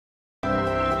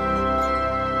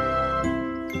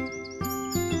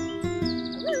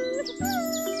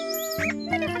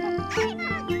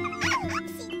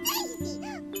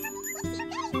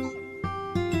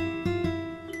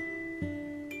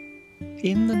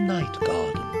night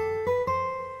garden.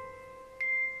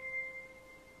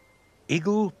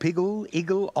 Igglepiggle,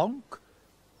 Iggle-onk,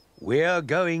 we're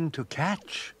going to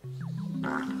catch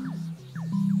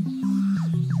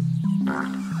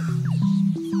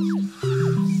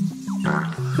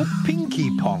the Pinky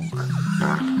Ponk.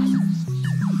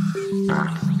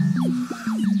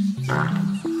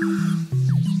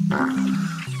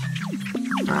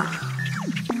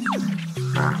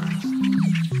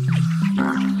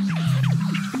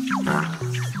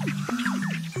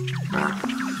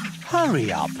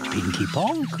 Hurry up, Pinky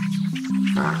Ponk.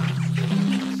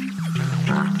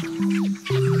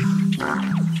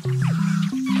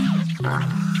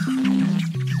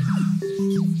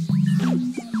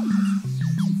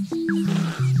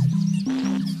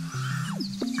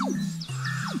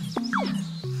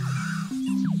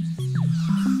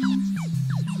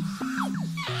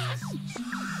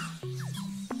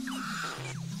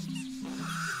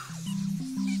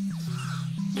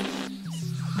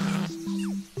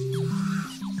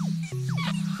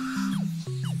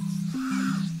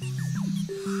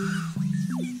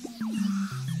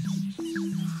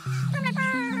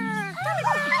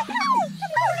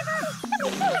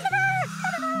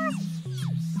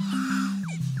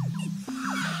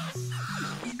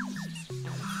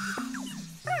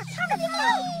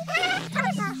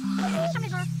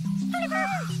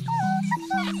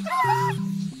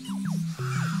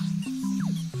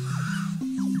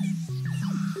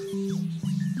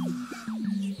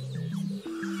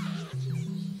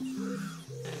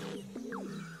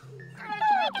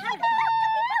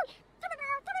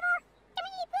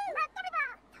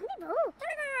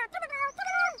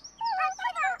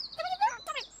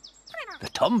 The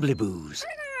Tumbliboos.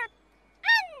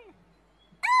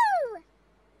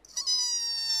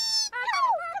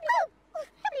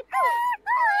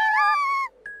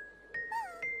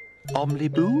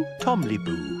 Omliboo,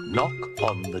 Tomliboo, knock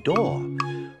on the door.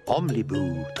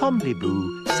 Omliboo,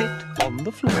 Tomliboo, sit on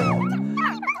the floor.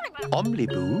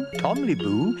 Omliboo,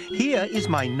 Tomliboo, here is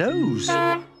my nose.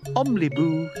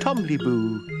 Omliboo,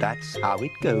 Tomliboo, that's how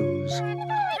it goes.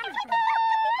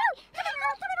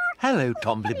 Hello,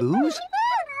 Tombliboos.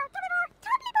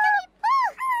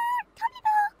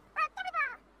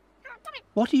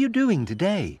 What are you doing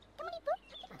today?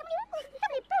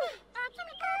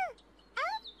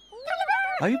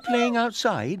 Are you playing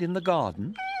outside in the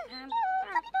garden?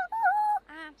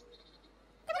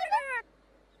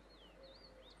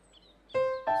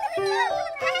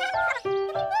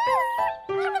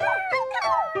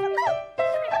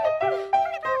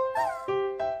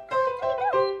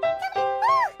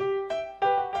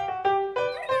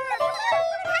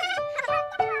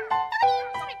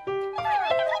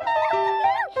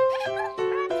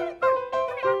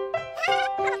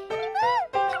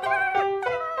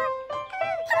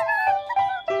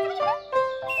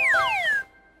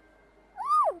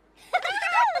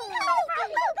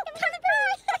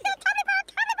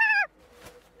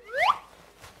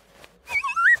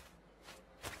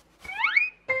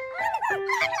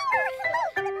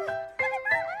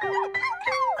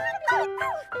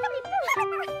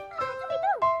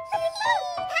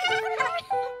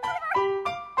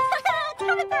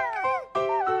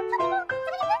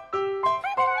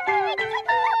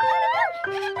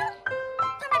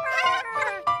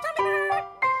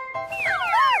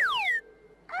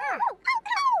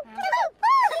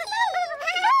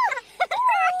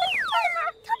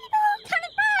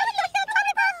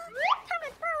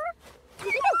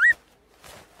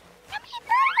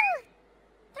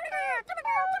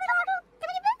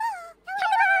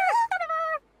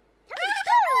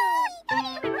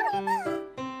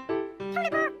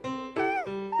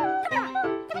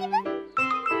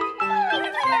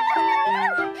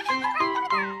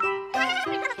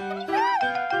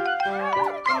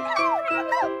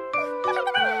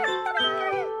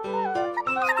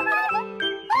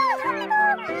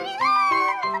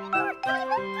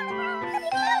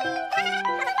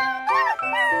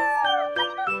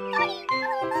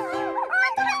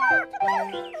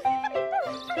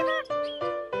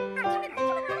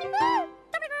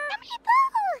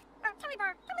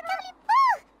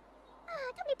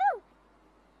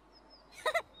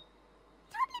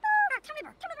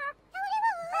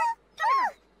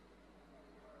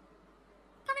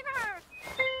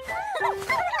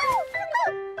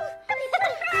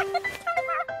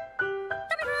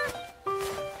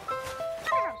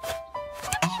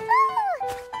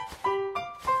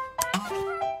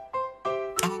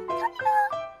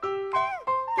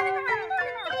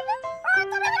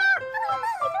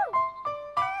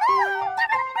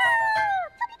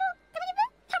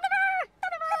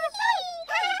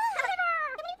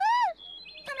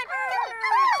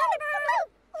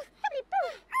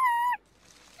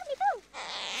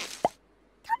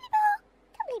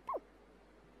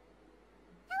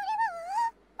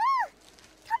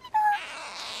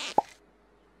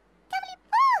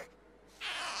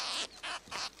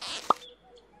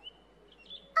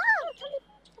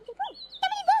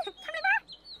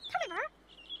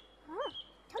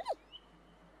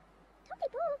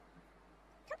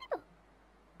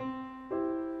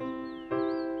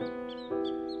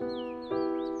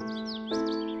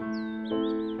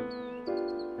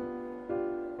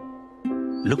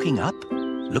 looking up,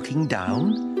 looking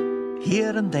down,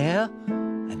 here and there,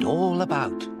 and all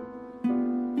about.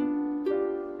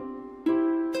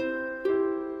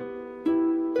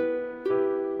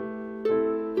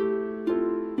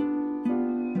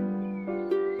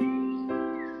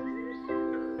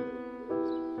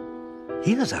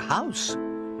 Here's a house.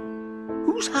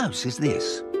 Whose house is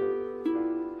this?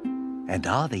 And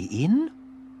are they in,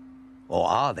 or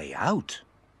are they out?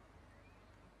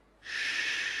 Shh.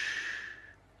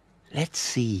 Let's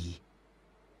see.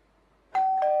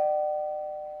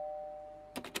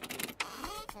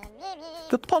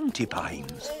 The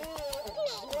Pontipines.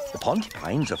 The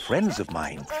Pontipines are friends of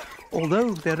mine,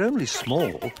 although they're only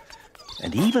small,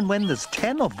 and even when there's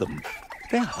 10 of them,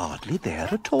 they're hardly there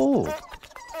at all.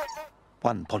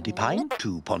 1 Pontipine,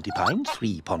 2 Pontipines,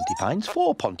 3 Pontipines,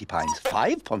 4 Pontipines,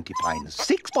 5 Pontipines,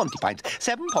 6 Pontipines,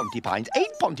 7 Pontipines, 8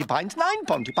 Pontipines, 9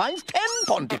 Pontipines, 10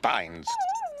 Pontipines.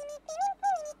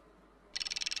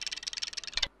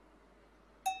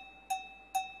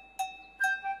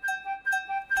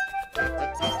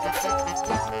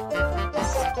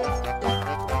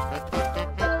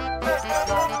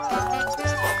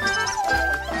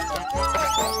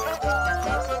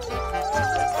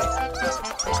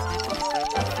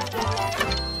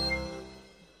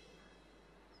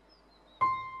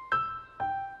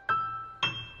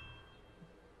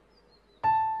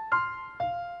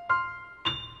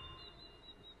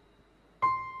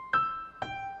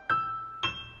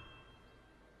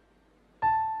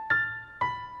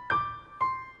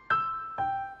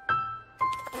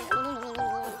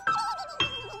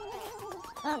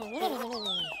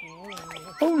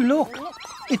 Oh, look!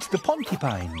 It's the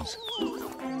Pontipines.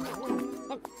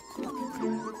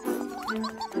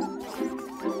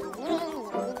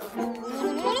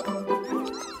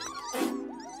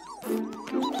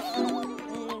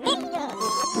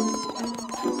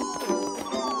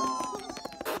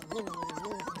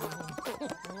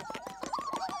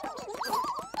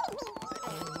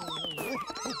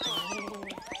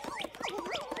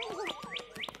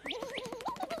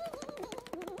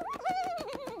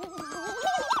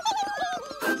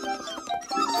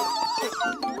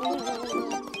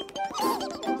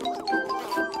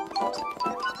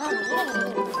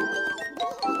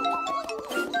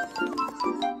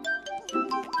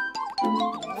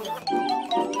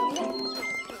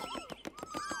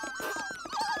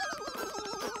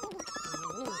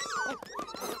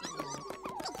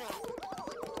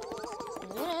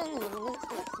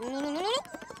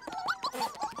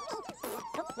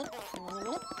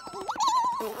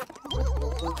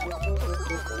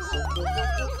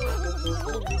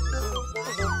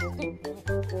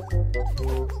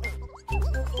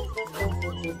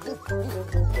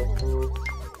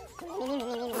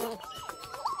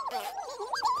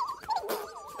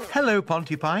 Hello,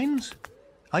 Pontipines.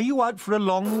 Are you out for a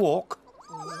long walk?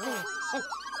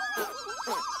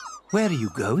 Where are you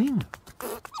going?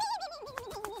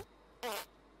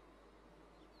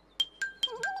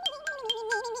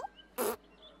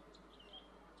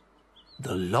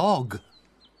 The log.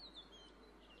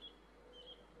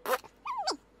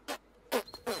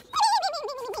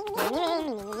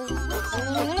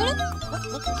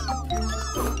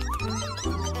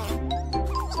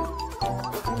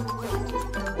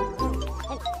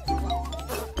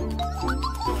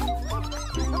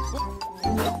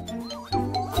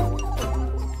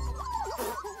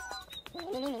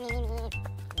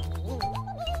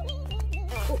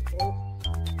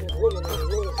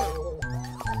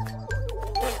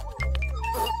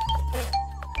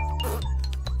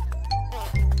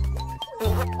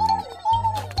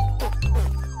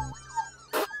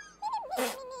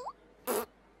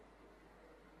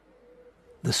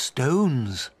 The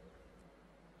stones.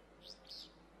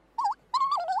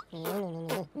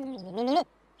 Oh,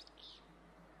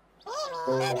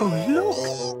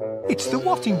 look! It's the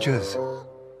Wattingers.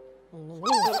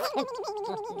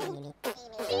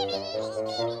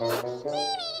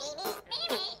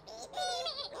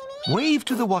 Wave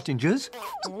to the Wattingers.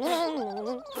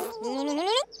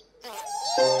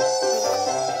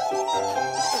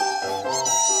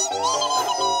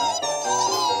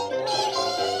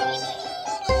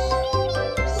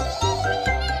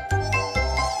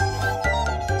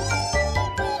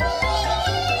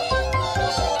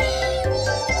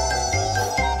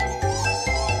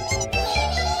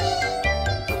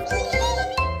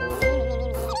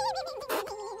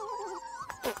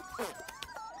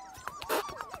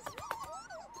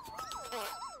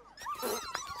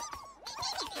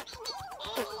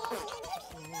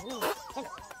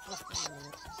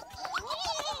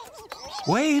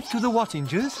 Wave to the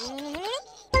Wattingers.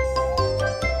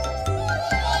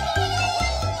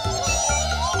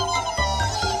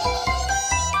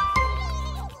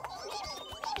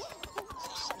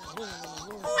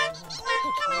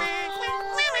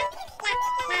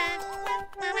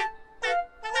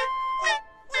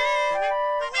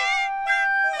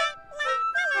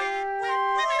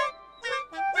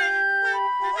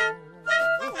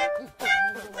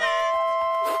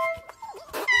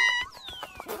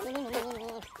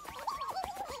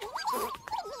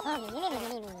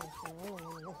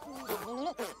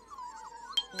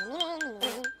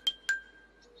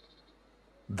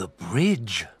 The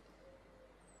bridge.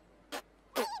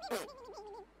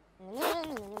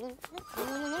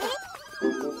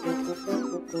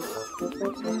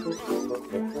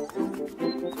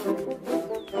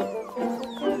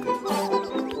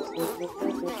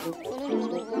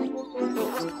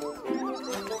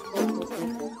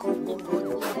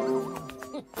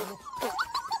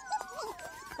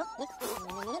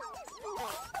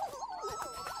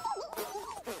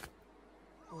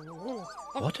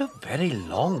 What a very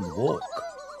long walk.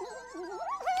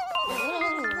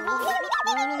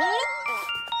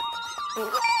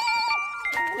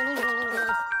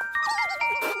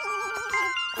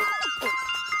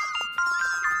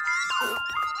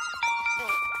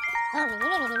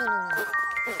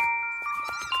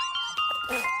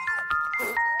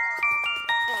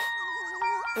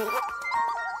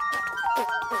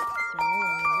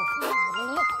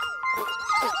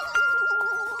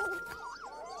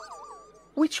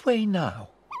 Which way now?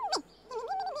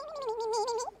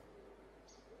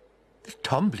 The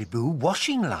Tombliboo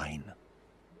washing line.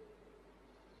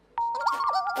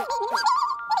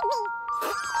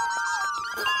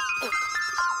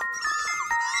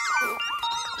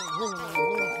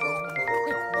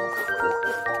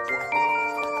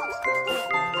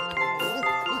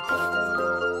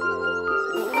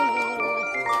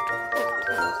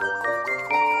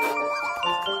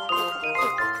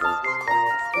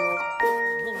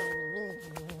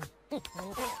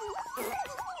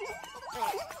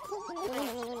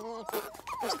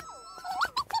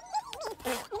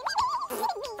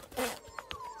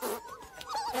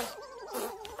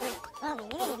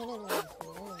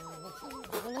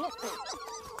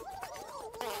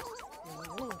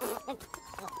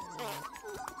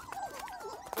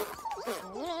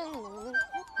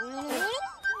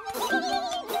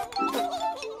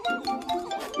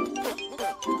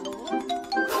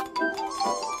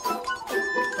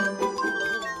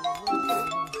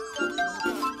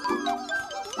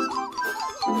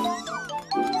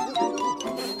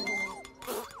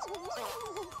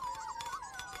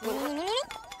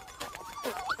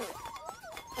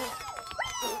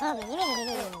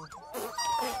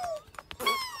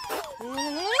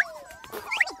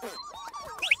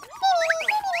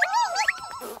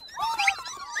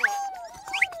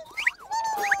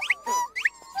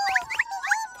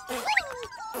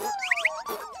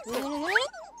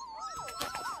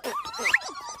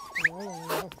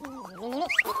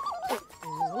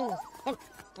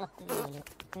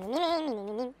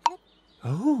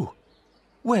 Oh,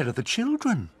 where are the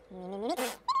children?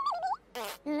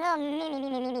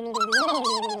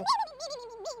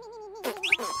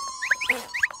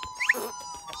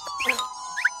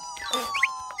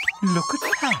 Look at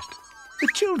that! The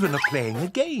children are playing a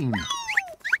game.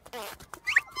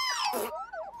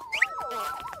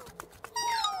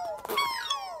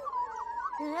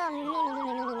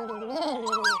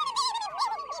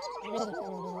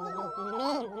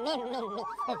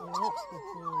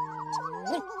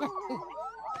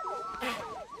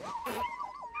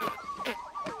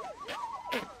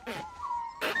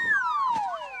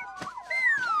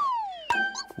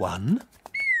 One,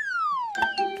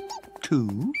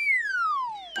 2,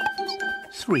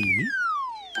 3,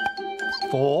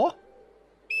 4,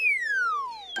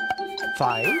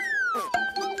 5,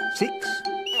 6,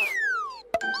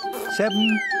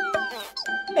 7,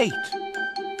 8.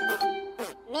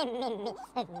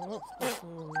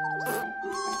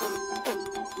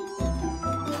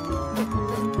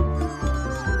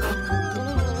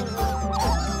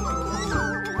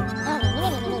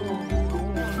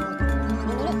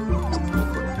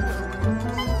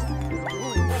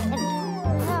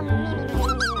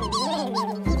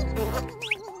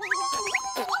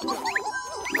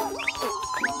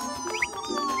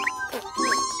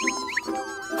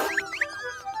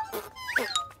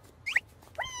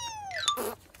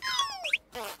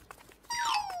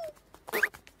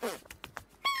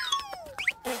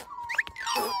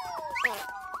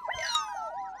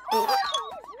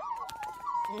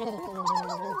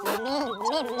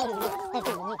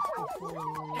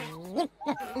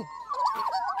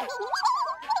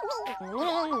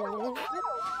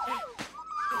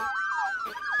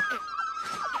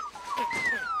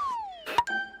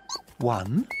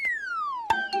 One,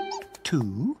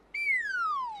 2,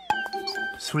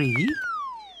 3,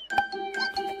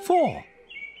 4,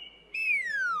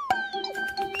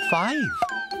 5,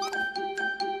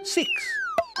 6,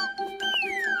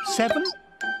 7,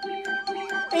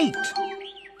 8.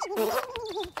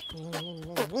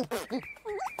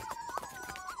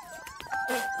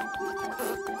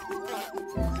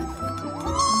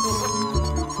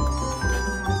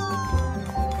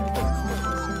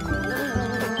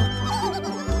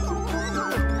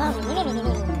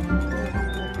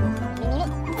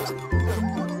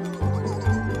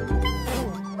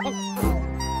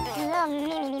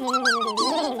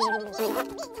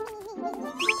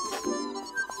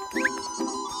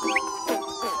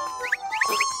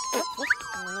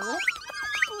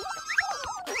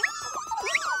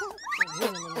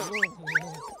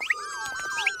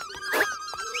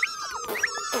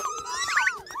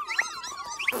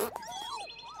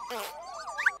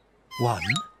 1,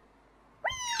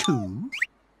 2,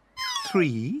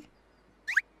 3,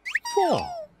 4,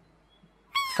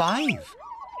 5,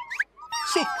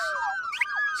 6,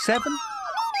 7,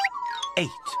 8.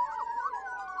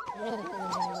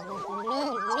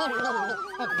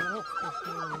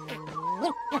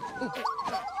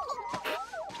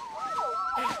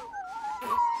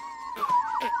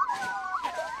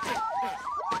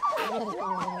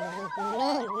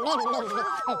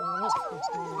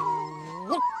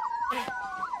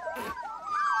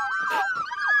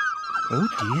 Oh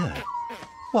dear,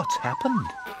 what's happened?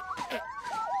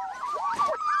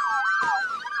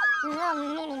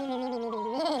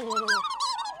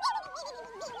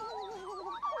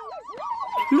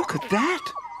 Look at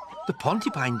that! The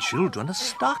Pontypine children are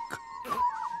stuck.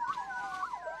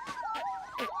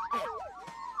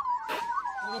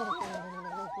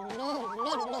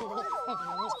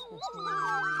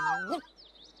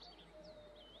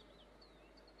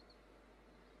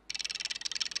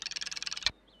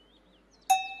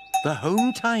 The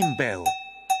home time bell.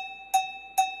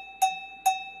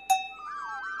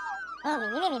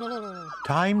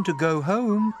 Time to go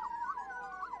home.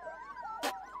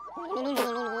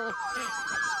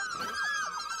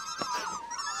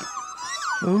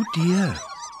 Oh dear.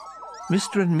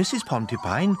 Mr. and Mrs.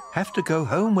 Pontypine have to go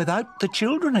home without the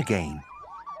children again.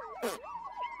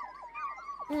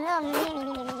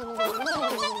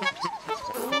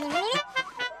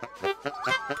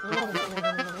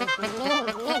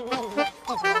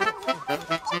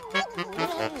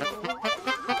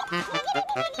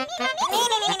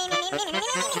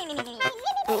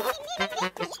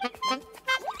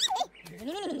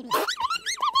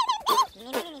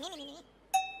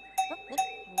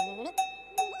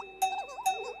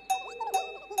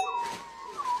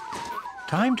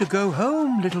 Time to go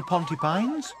home, little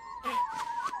Pontypines.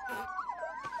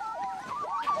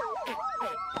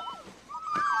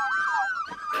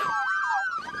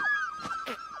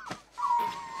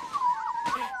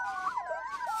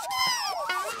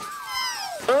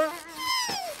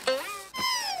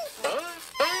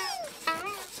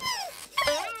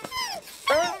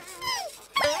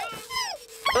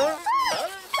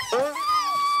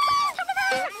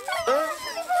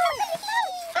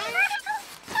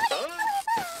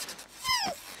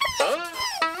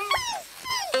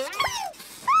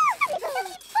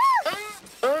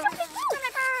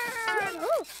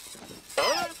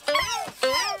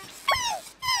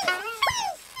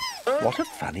 What a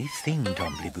funny thing,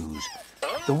 Tombliboos.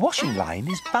 The washing line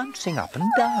is bouncing up and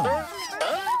down.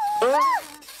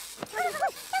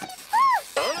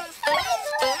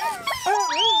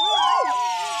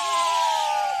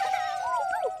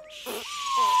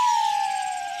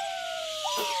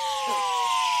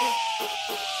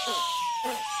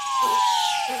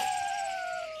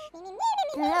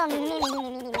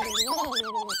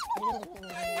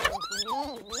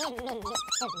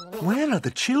 Where are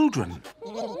the children?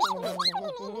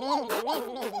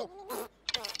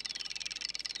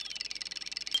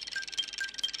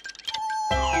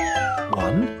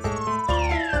 One,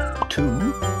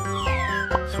 2,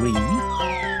 3,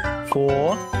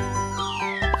 4,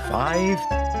 5,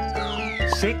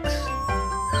 6,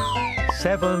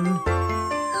 7,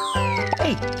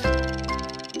 8.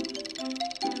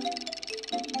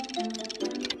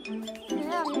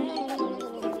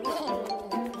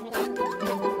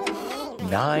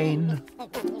 9,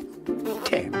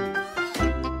 10.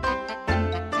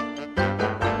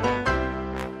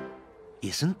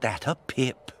 Isn't that a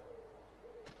pip?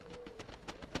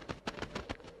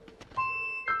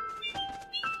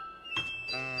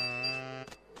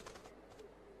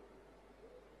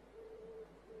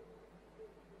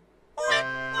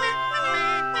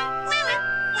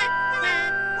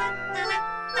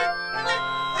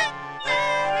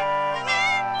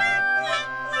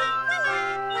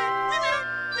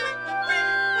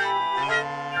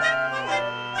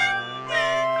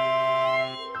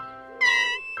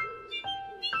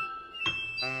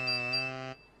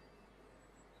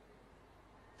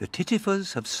 The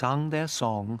Tittifers have sung their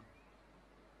song.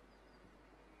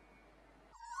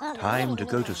 Time to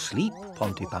go to sleep,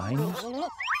 Pontypines.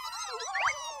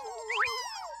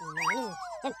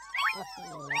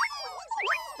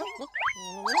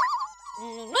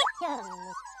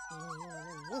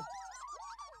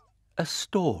 A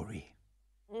story.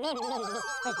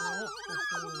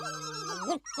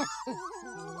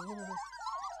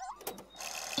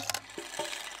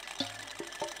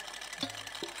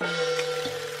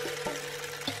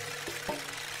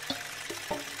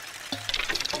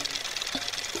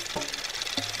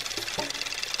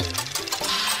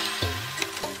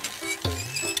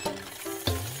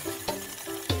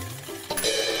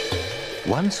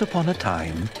 Once upon a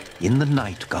time, in the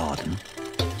night garden,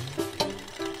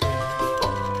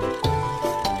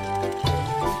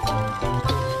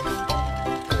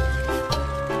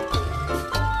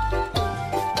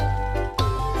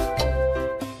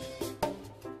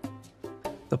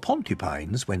 the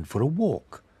porcupines went for a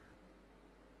walk.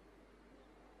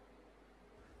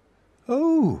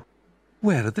 Oh,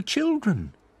 where are the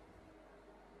children?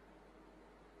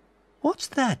 What's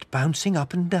that bouncing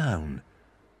up and down?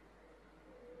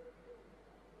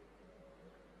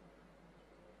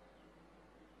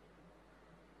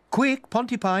 Quick,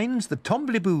 porcupines, the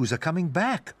Tombliboos are coming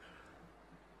back.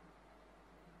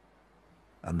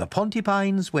 And the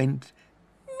porcupines went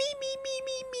me, me, me,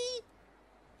 me, me,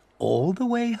 all the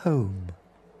way home.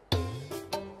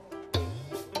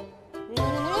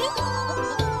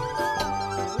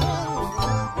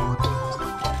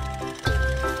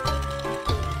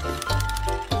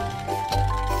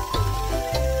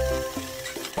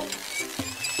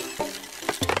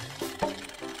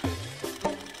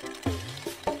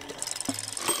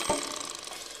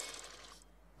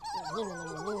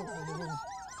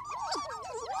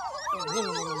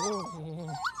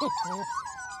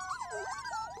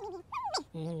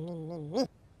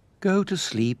 Go to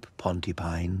sleep,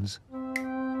 porcupines.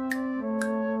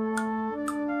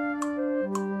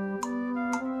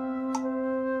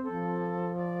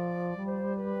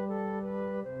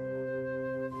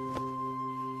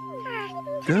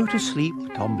 Go to sleep,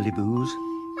 Tombliboos.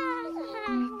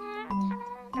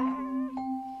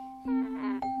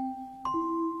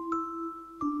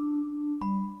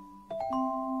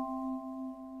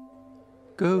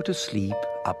 Go to sleep,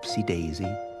 Upsy Daisy.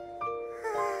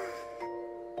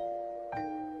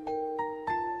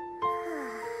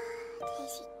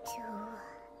 Daisy too.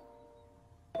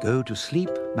 Go to sleep,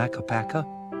 Makka Pakka.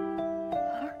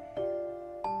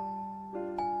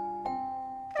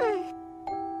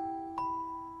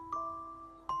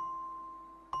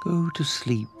 Go to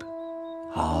sleep,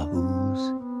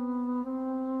 Hahoos.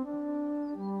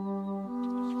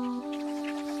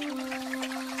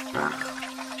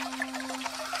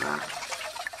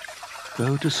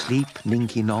 Go to sleep,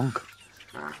 Ninky Nonk,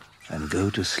 and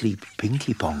go to sleep,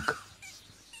 Pinky Ponk.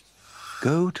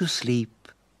 Go to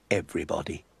sleep,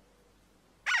 everybody.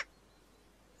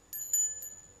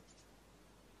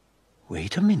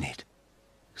 Wait a minute.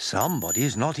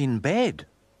 Somebody's not in bed.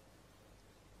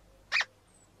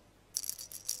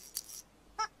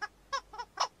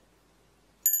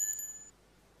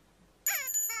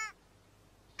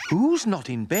 Who's not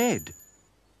in bed?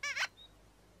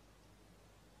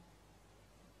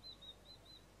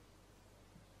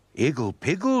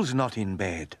 Igglepiggle's not in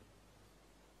bed.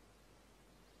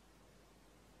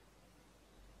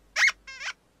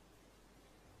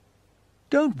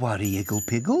 Don't worry,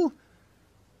 Igglepiggle.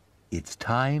 It's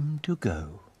time to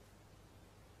go.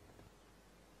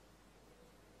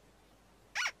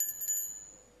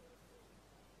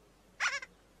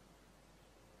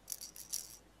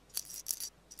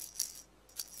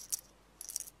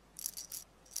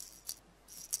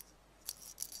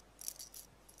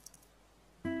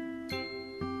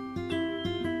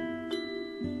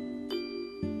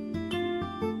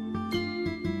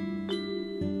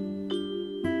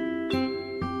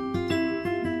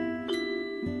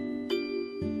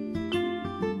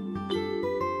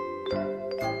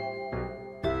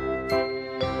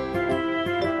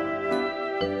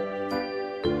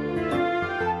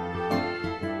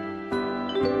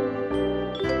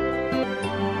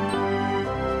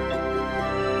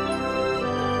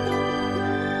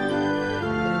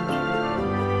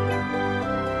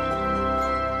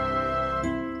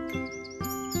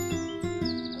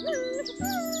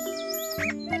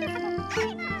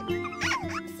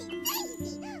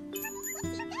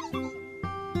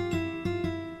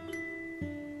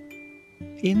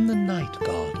 In the night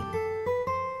garden.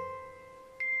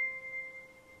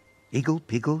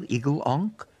 Igglepiggle,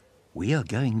 Iggle-onk, we are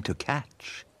going to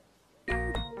catch the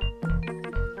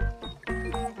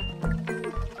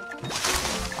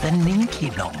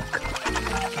Ninky Nonk.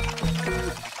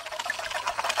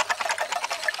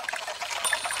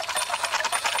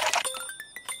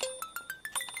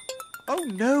 Oh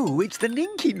no, it's the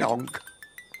Ninky Nonk.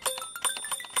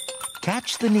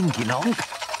 Catch the Ninky Nonk.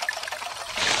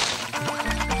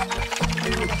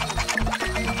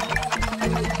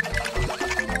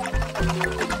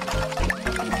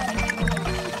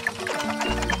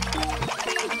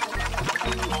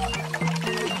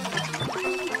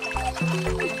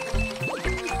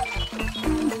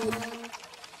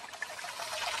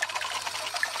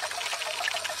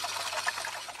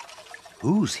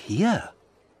 Who's here?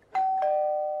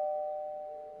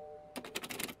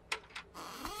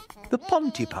 the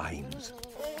Pontipines.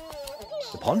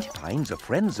 The Pontipines are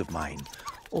friends of mine,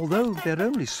 although they're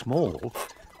only small,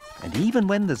 and even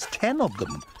when there's 10 of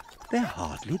them, they're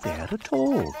hardly there at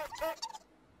all.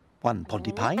 1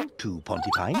 Pontipine, 2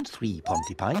 Pontipines, 3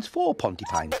 Pontipines, 4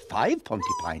 Pontipines, 5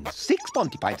 Pontipines, 6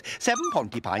 Pontipines, 7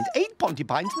 Pontipines, 8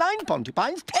 Pontipines, 9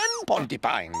 Pontipines, 10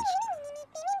 Pontipines.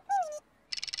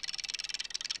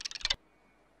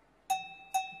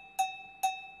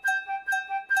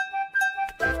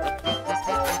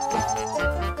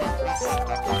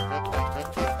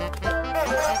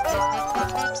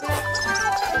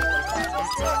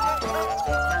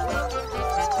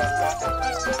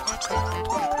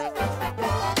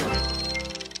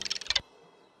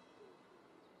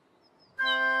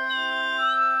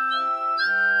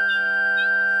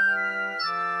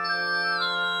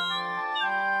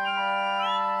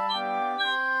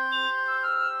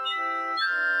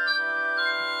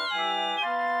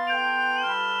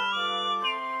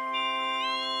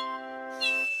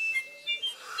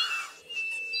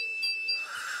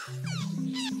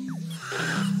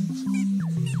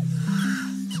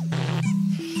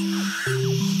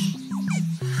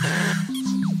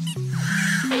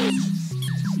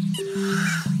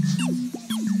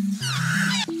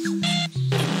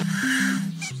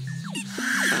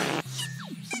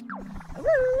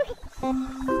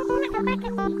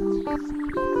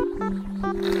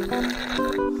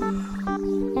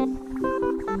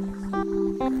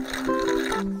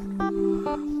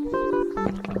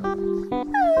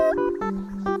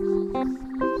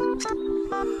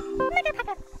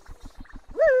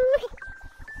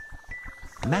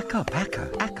 Makka, Pakka,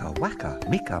 Akka, Wacka,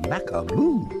 Mika, Makka,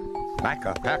 Moo.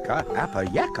 Makka, Pakka, Appa,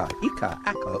 Yakka, Ika,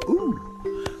 Akka, Oo.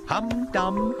 Hum,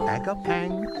 dum, aga,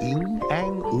 pang, ing,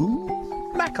 ang, oo.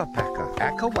 Makka, Pakka,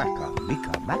 Akka, Wacka,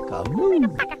 Mika, Makka, Moo.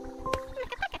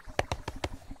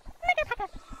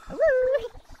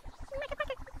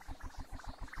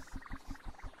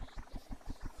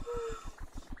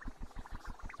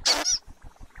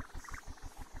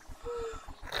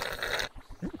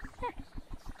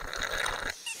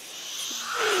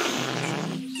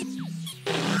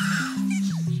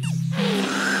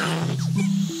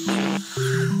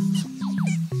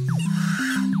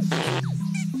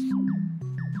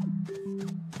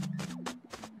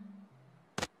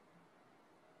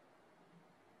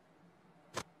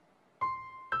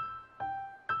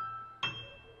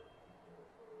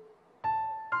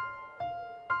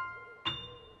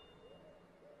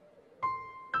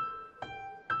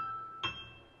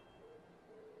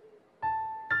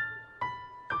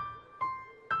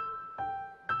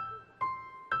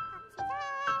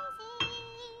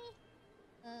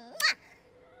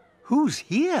 Who's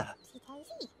here?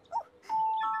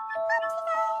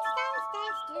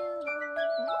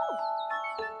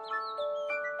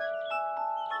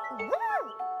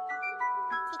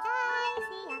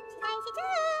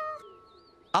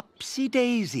 Upsy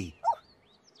Daisy.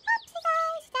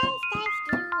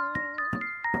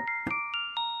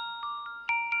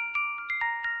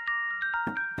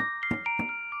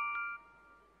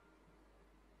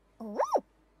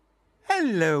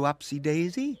 Hello, Upsy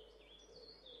Daisy.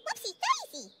 Upsy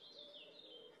Daisy.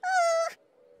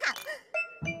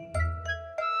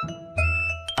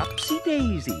 Upsy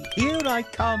Daisy, here I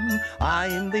come.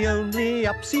 I'm the only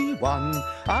Upsy one.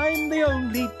 I'm the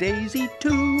only Daisy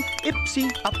too.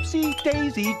 Ipsy, Upsy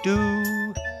Daisy do.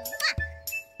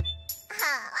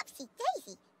 Upsy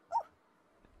Daisy.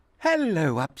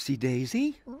 Hello, Upsy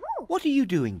Daisy. What are you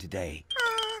doing today?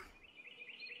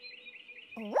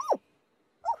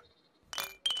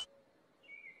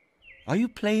 Are you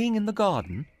playing in the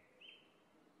garden?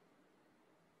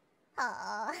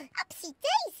 Upsy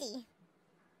Daisy.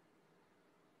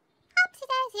 Upsy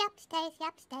Daisy, Upsy Daisy,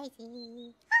 Upsy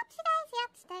Daisy. Upsy Daisy,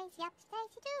 Upsy Daisy, Upsy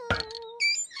Daisy do.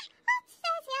 Upsy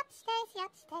Daisy, Upsy Daisy,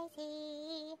 Upsy Daisy.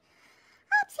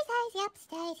 Upsy Daisy, Upsy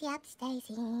Daisy, Upsy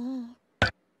Daisy.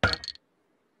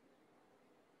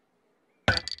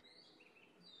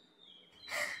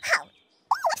 How?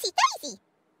 Oh, Upsy Daisy.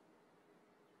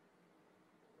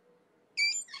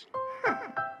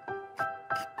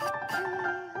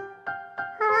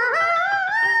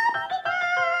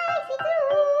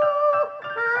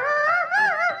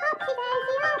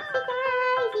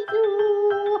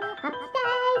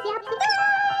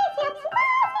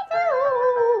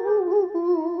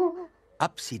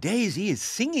 Upsy Daisy is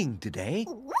singing today.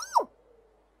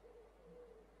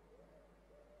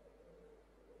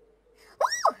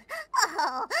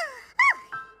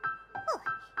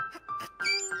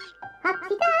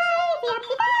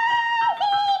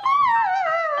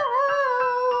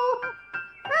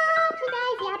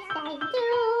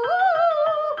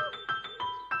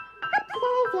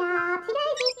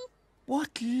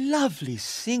 Lovely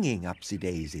singing, Upsy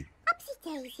Daisy. Upsy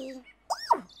Daisy.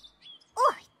 Oh,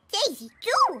 oh, Daisy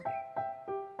too.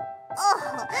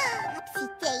 Oh, Upsy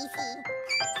Daisy.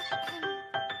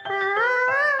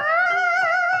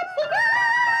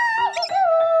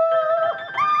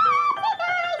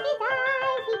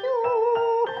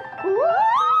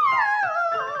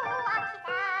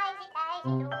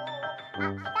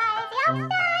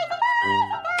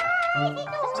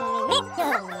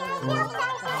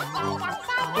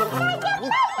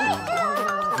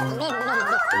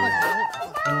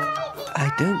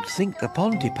 I don't think the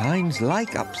Pontypines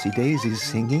like Upsy Daisy's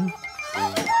singing.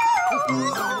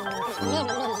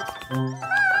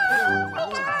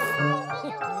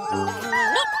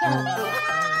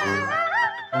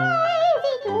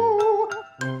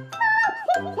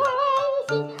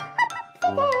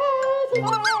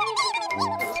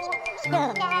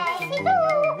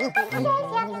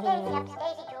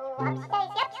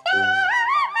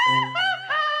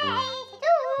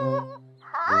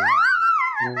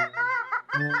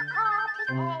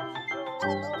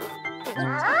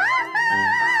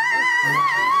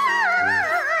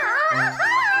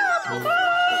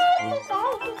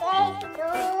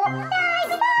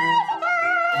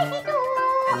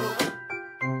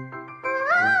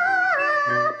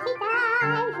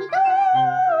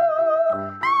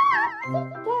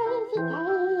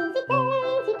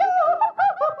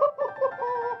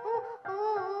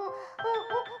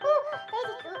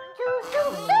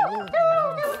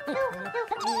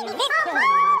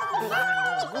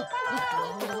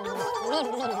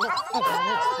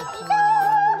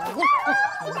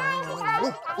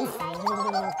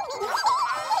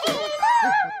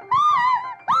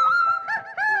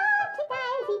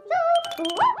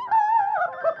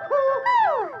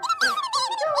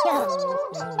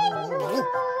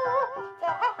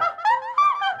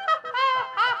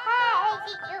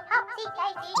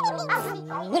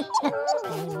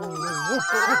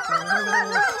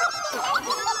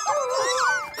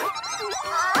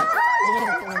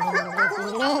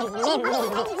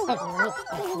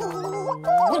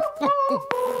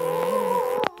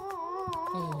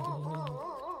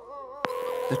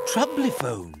 The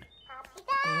Troubliphone.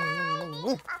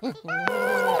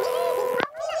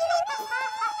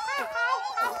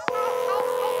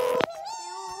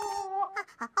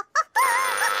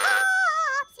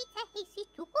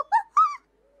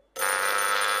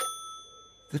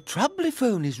 The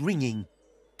Troubliphone is ringing.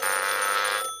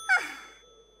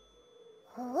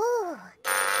 Oh,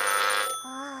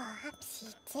 oh,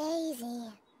 Upsy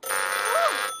Daisy.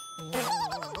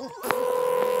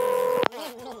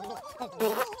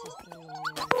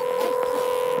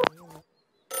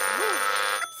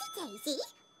 Upsy Daisy?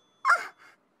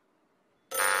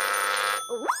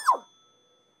 Oh.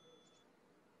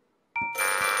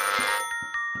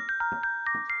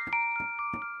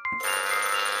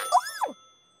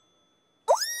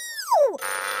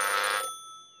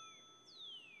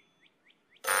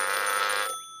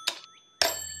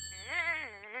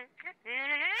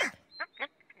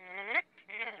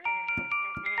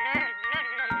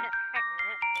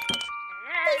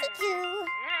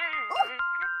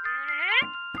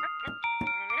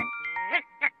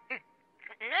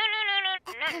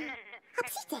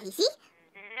 Daisy?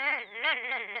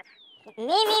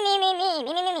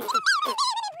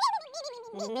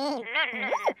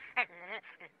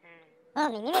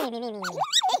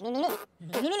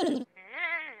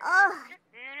 Oh,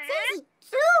 Daisy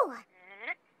too.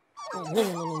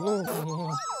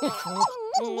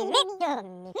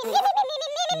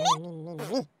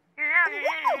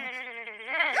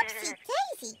 Upsy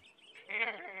Daisy.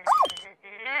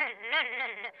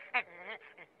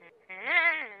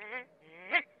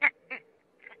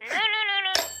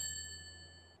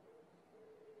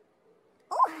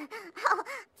 Oh,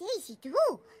 Daisy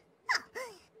too.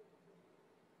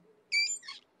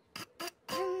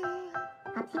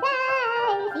 Upsy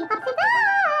Daisy, Upsy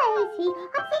Daisy,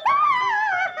 Upsy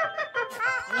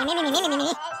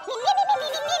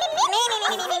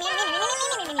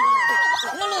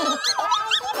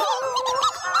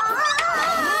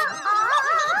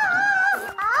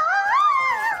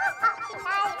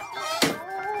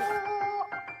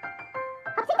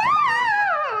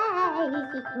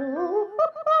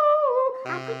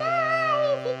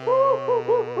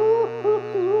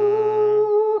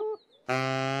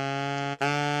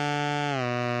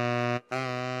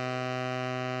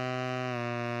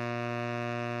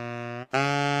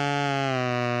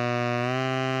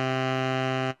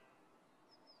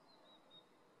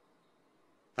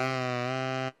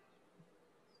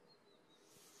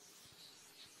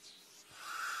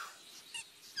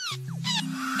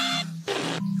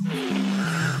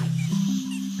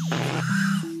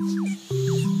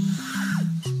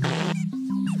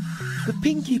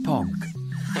Pinky Ponk.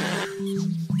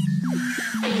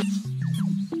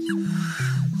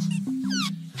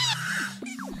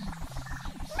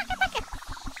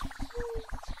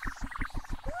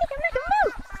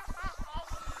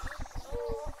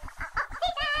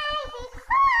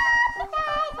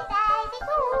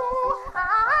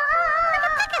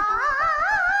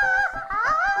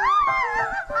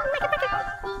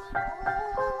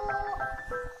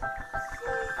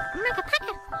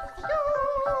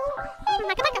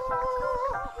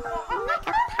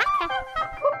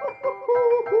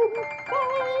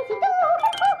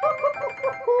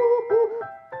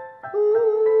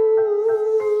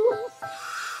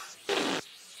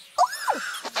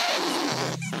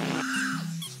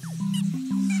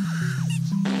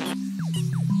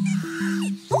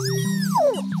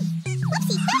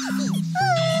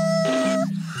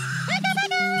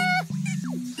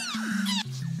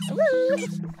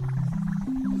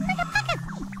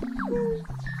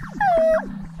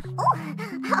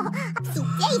 Upsy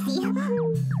daisy!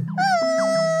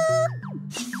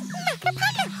 Makka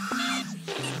Pakka!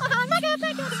 Makka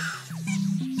Pakka!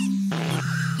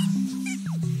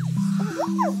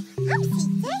 Upsy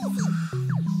daisy!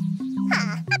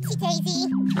 Upsy daisy!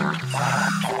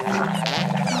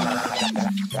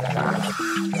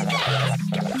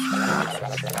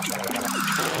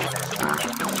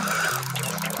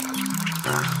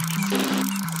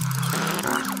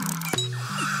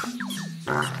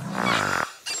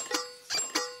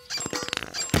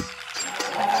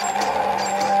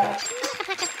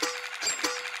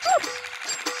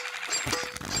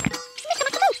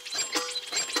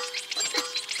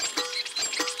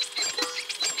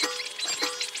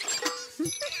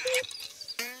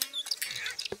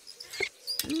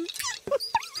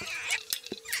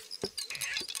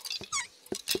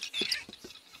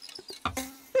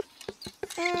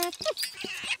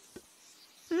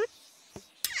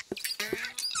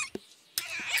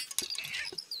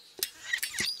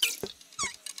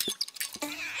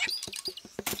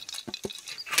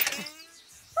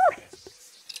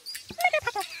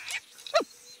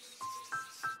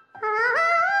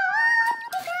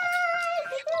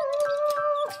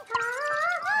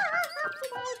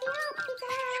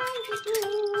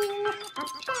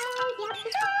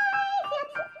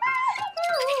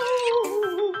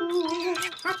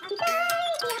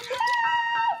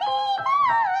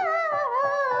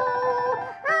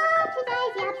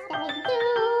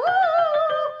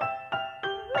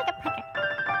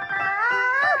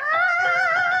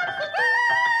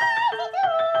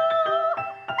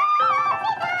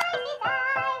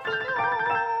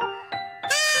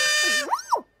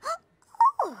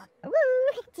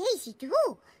 Daisy do.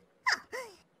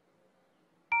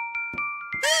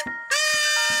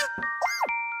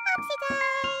 Upsy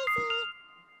daisy.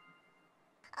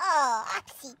 Oh,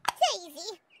 Upsy daisy.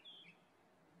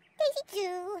 Daisy do.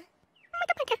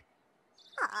 Makka Pakka.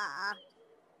 Aww.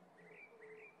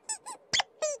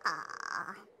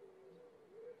 Aww.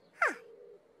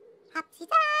 Upsy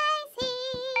daisy.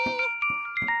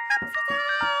 Upsy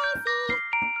daisy.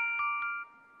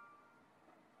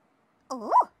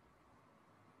 Oh.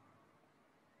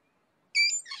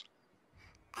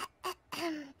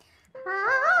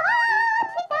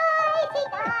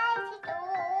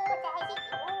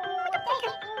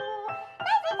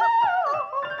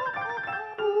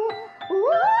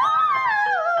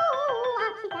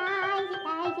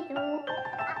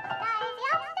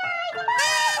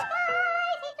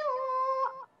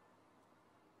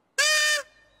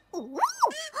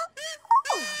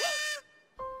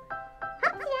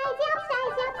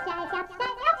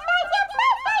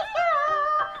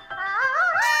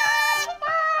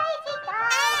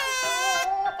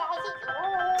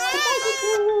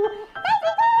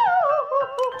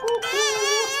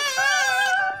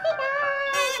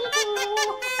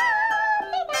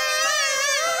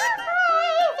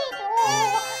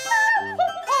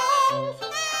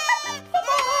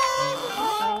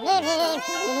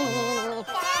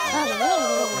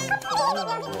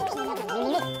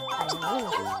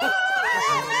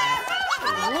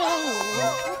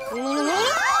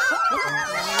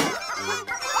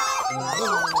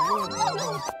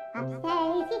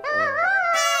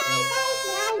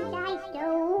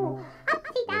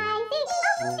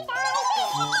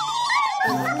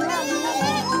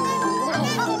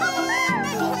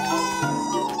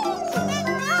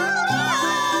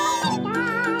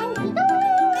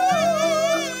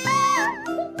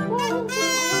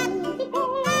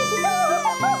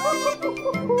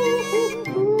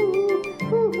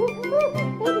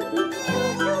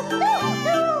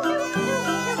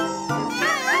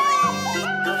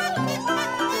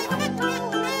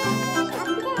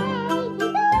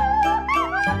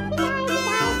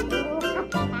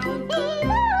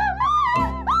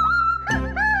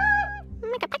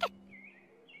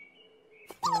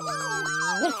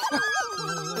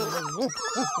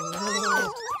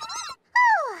 Oh,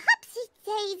 Upsy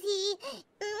Daisy.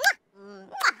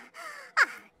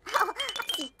 Oh,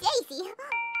 Upsy Daisy.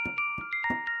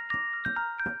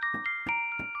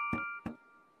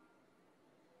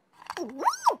 Ooh.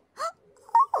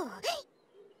 Oh.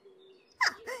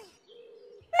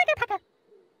 Makka, Pakka.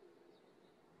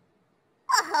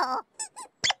 Oh.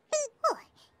 Oh.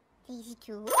 Daisy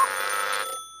too.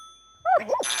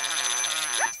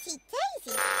 Upsy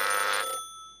Daisy.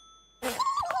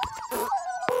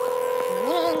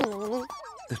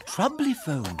 The troubly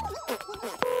phone.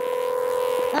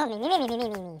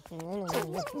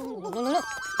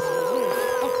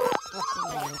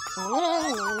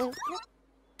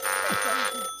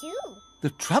 The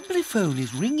troubly phone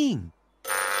is ringing.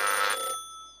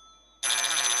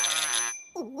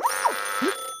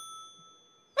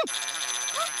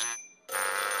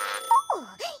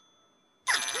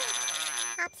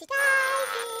 Upsy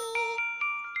Daisy.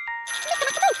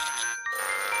 Daisy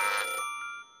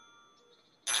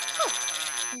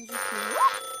too.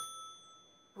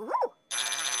 Ooh.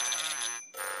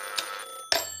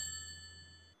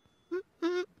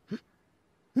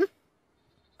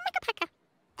 Makka, Pakka.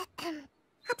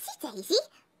 Upsy Daisy.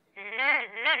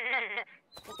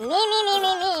 Ooh.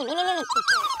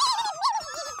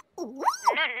 Ooh.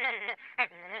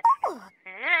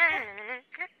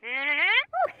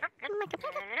 Makka,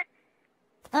 Pakka.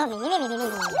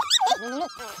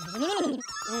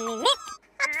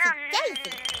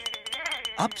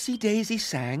 Upsy Daisy. Upsy Daisy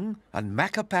sang and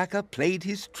Makka Pakka played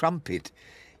his trumpet.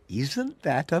 Isn't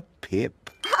that a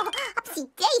pip? Oh, Upsy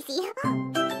Daisy.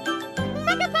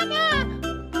 Makka, Pakka.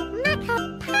 Makka,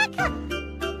 Pakka.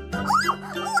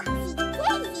 Oh, Upsy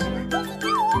Daisy. Daisy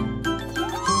too.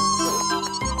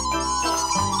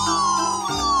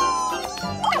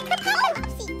 Makka, Pakka.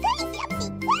 Upsy Daisy. Upsy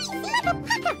Daisy. Makka,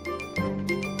 Pakka.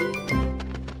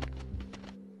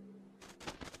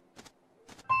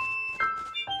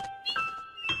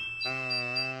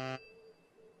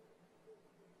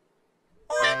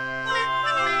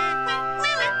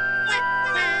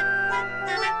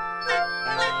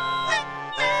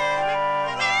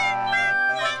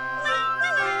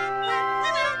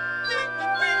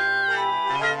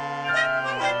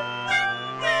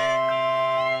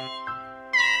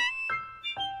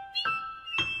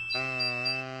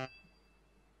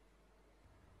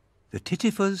 The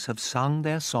Tittifers have sung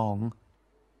their song.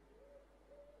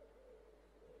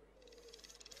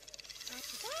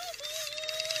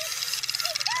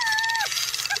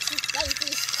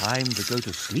 Time to go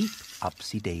to sleep,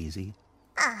 Upsy Daisy.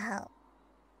 Oh.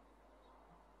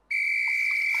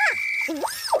 Ooh,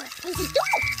 Daisy too.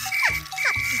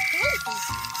 Upsy Daisy.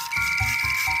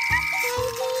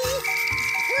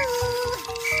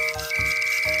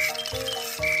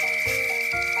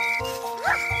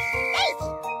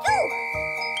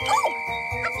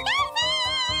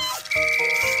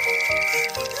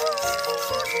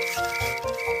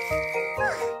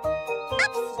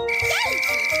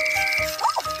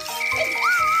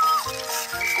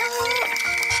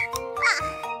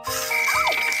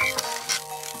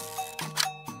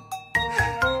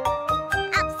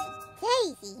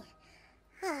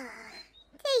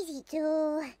 Daisy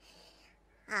too.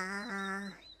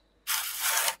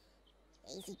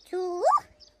 Daisy too.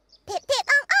 Pip pip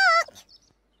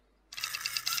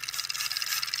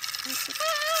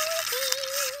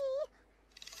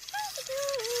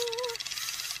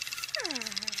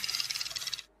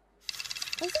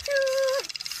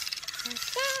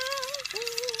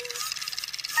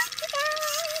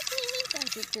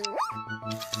Daisy too.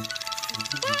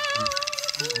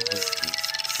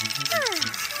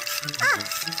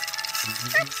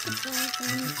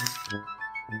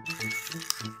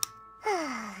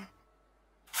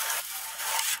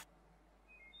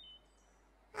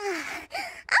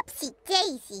 Upsy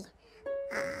Daisy.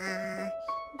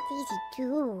 Daisy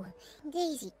too.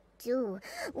 Daisy too.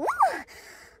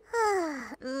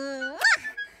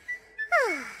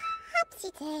 Upsy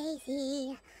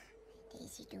Daisy.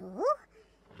 Daisy too.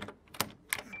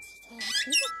 Upsy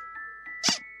Daisy.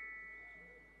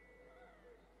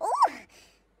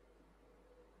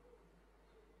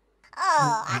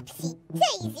 Oh, Upsy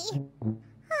Daisy.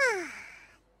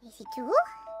 Daisy too.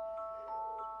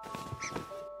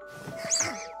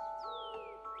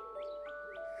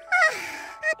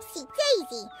 Upsy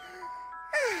Daisy.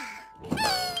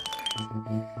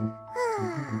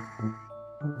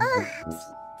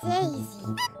 Upsy Daisy.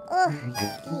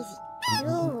 Daisy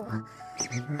too.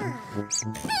 Upsy.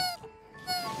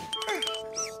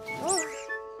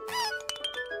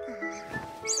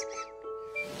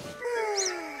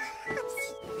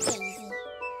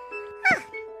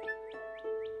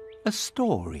 A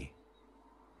story.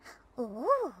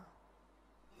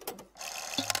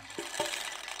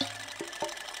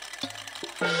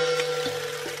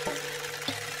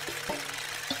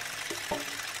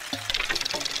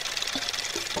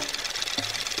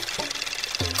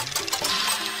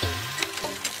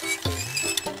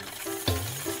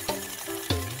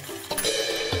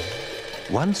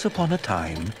 Once upon a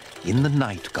time, in the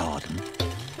night garden,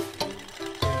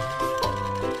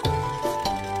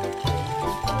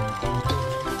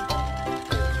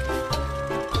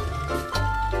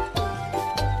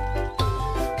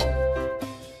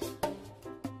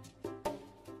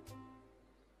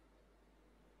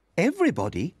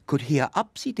 everybody could hear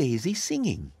Upsy Daisy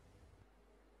singing.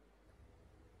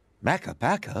 Makka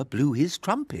Pakka blew his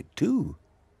trumpet too.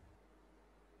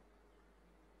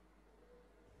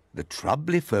 The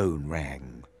troubly phone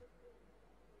rang.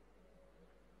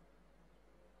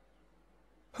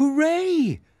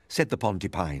 "Hooray!" said the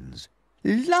Pontypines.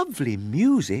 "Lovely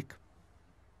music."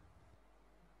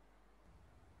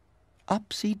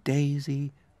 Upsy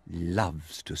Daisy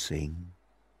loves to sing.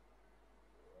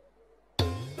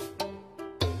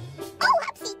 Oh,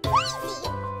 Upsy Daisy!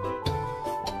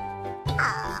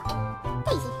 Ah,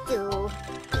 Daisy do.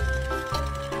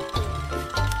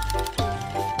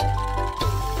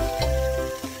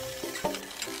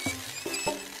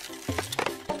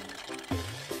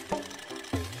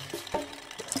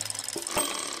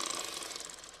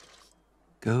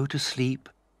 Go to sleep,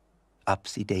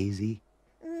 Upsy Daisy.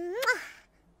 Mwah.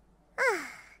 Ah,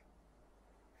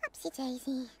 Upsy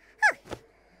Daisy.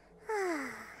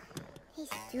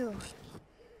 Daisy do.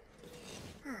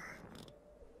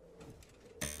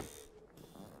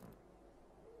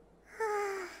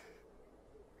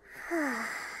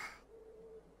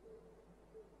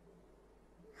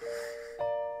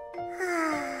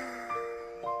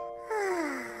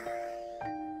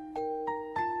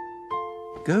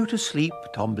 Go to sleep,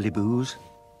 Tombliboos.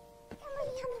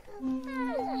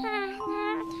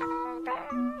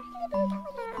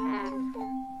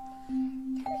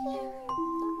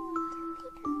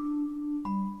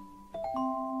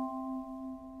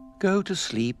 Go to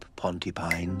sleep,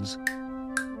 Pontypines.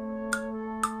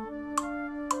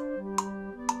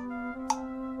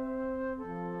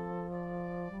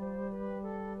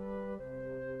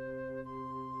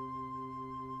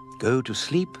 Go to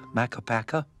sleep, Makka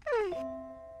Pakka.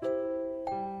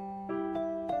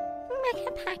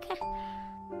 Makka Pakka.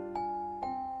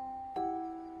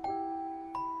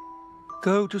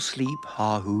 Go to sleep,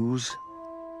 Hahoos.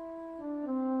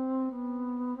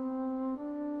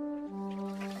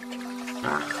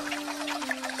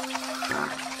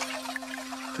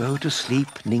 Go to sleep,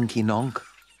 Ninky Nonk.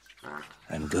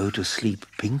 And go to sleep,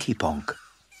 Pinky Ponk.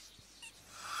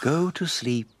 Go to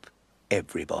sleep,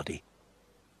 everybody.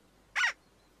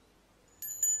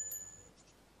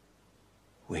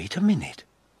 Wait a minute.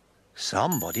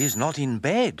 Somebody's not in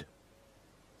bed.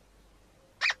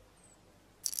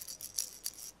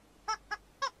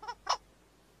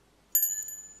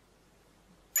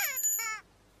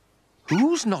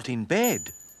 Who's not in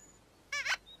bed?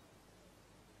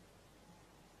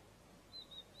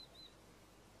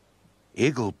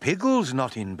 Igglepiggle's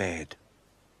not in bed.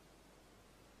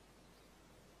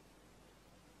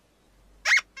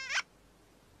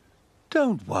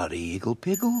 Don't worry,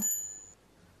 Igglepiggle.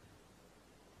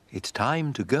 It's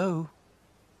time to go.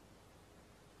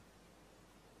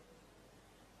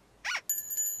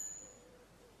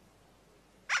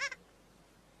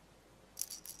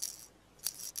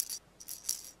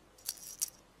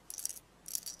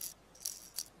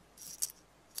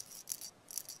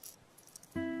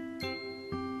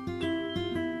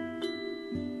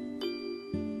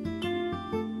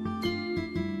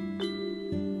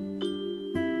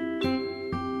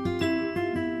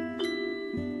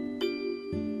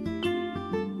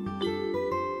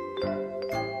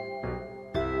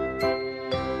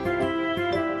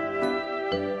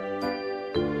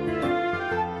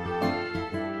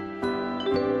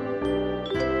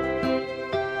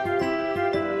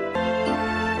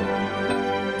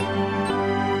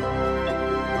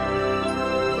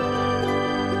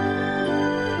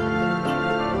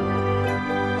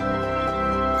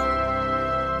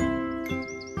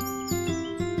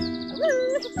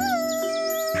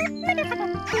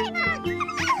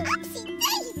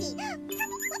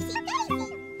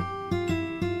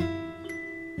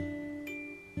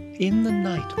 In the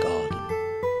night garden.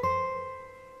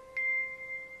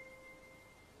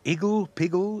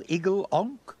 Igglepiggle,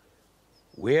 Iggle-onk,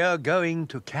 we're going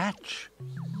to catch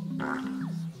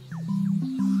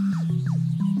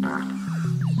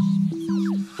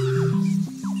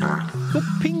the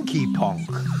Pinky Ponk.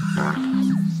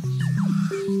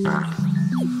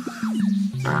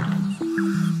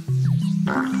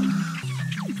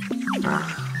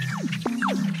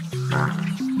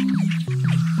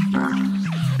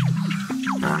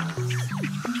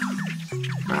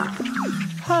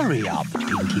 Hurry up,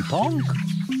 Pinky Ponk.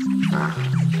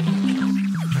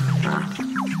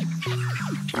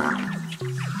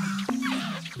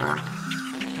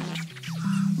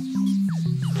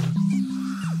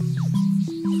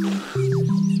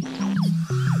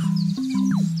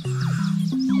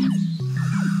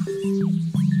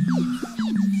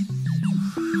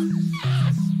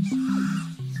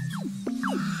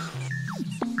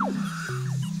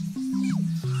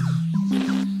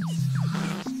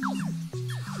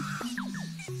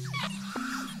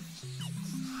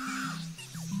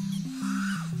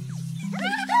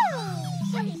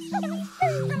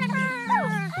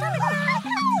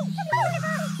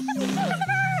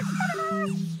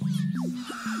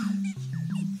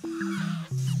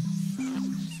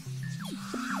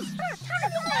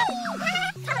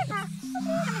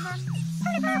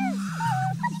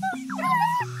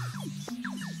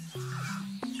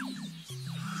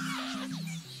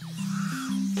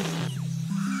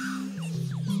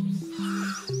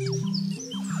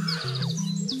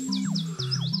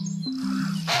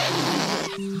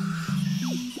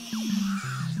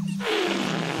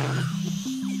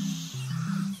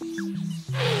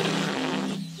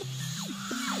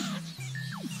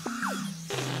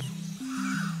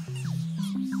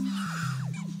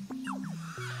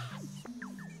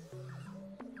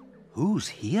 Who's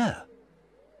here?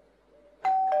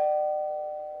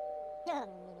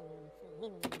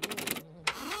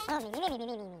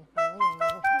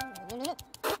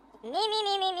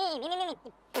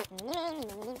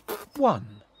 One.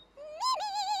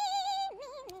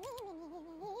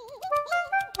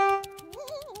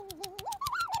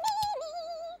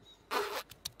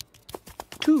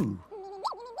 Two.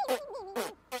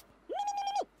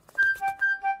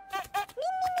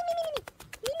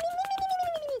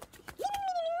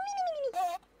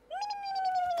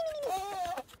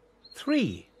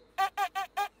 Three.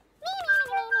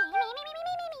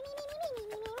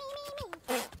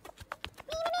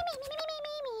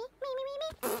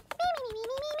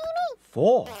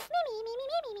 Four.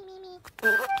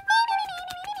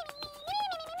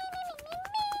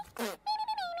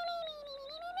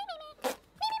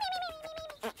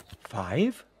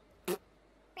 Five.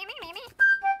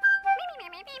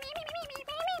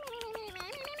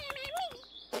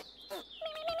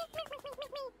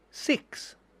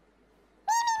 Six.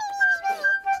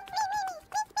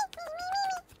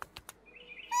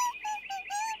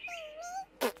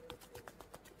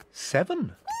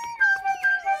 Seven.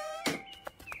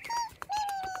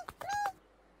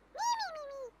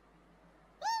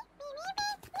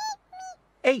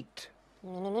 Eight.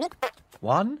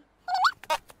 1,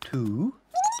 2,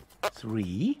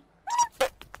 3,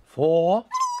 4,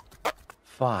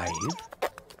 5,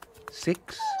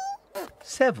 6,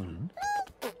 7,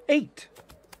 8.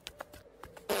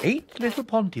 8 little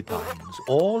pontypines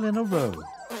all in a row.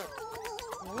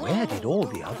 Where did all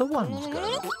the other ones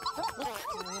go?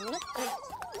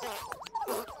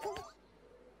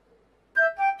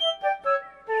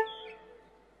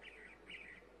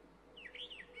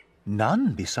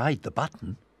 None beside the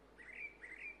button.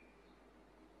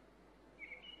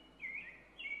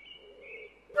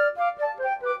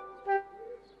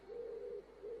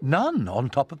 None on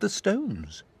top of the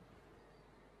stones.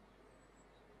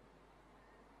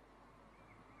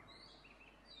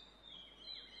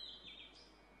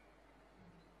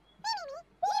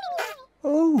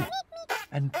 Oh,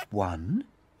 and 1,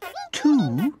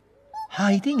 2,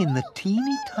 hiding in the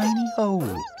teeny tiny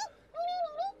hole.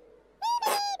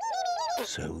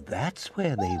 So that's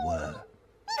where they were.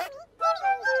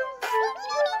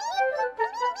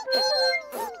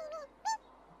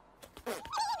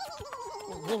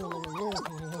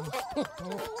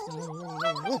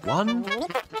 One,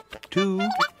 2,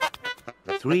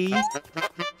 3,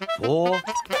 4,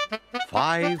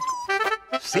 5,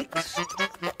 6,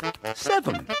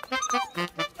 7,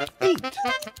 8,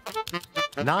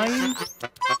 9,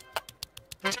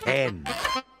 10.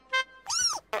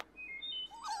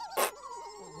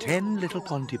 10 little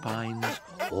pontypines,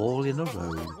 all in a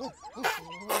row.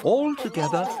 All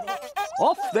together,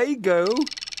 off they go.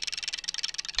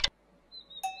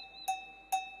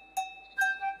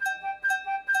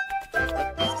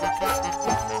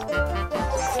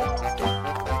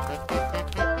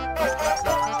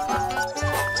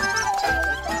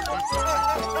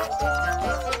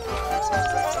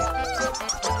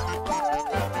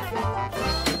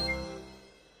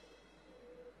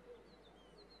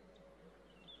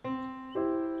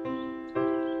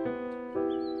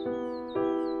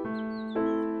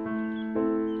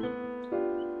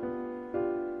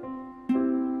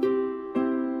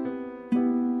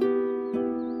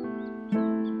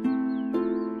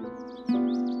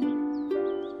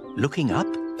 Looking up,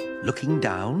 looking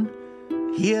down,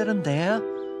 here and there,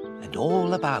 and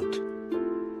all about.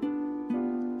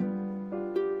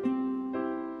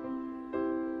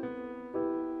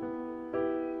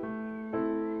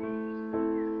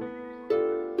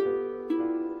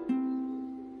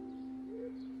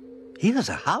 Here's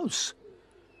a house.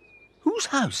 Whose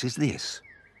house is this?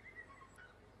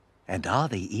 And are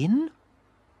they in,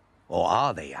 or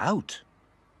are they out?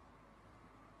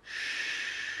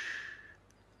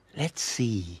 Let's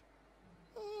see.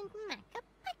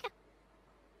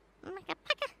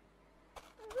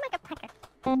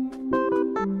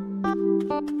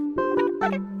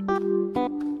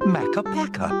 Makka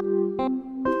Pakka.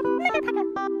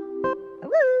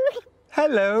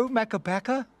 Hello, Makka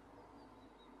Pakka.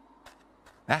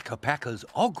 Makka Pakka's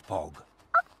Ogpog.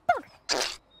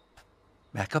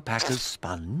 Makka Pakka's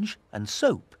sponge and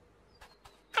soap.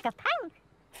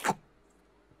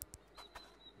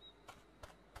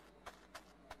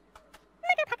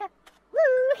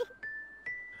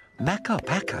 Makka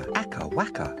Pakka, akka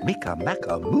waka, mika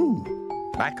maka moo.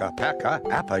 Makka Pakka,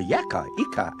 appa yakka,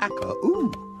 ika akka oo.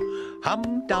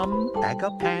 Hum dum, aga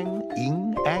pang,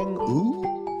 ing ang oo.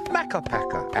 Makka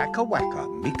Pakka, akka waka,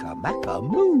 mika maka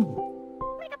moo.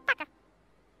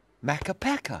 Makka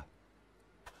Pakka.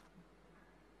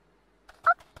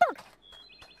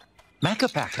 Makka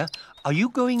Pakka, are you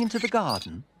going into the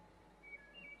garden?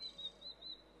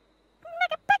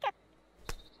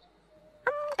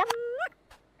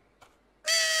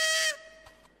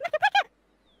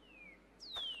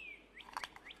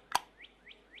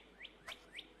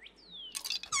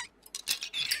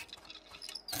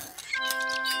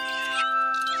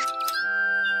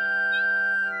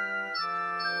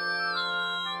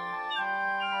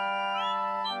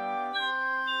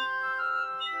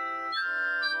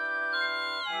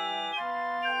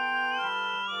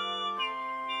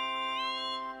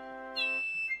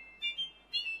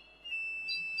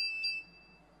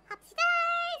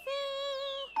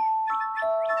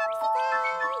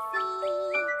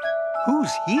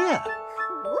 Who's here?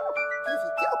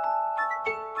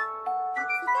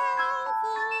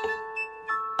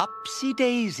 Upsy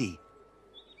Daisy.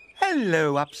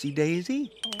 Hello, Upsy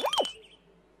Daisy.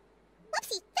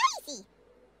 Upsy Daisy.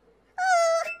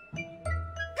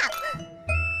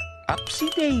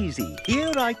 Upsy Daisy,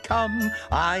 here I come.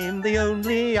 I'm the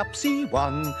only Upsy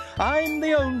one. I'm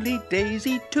the only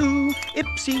Daisy too.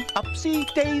 Ipsy,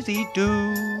 Upsy Daisy do.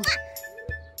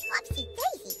 Upsy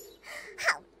Daisy.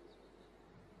 How?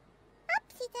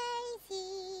 Upsy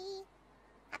Daisy.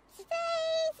 Upsy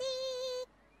Daisy.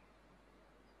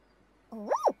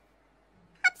 Ooh.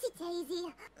 Upsy Daisy.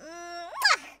 Upsy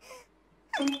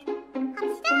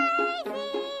Daisy.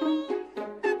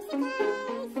 Upsy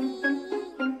Daisy.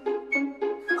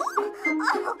 Oh,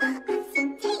 Upsy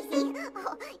Daisy.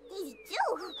 Oh, Daisy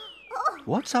too. Oh.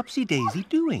 What's Upsy Daisy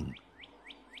doing?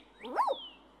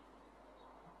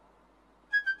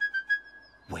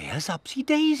 Where's Upsy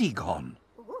Daisy gone?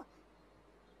 Ooh.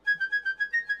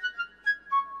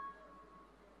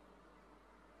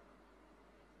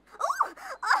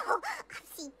 Oh,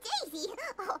 Upsy Daisy.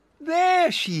 Oh,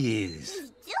 There she is.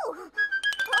 Daisy too.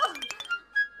 Oh.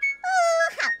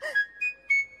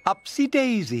 Upsy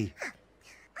Daisy.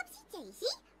 Upsy Daisy.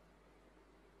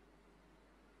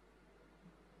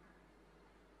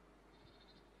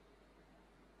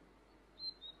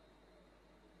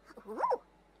 Ooh.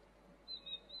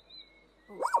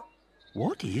 Ooh.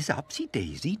 What is Upsy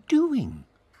Daisy doing?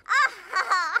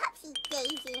 Upsy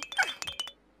Daisy.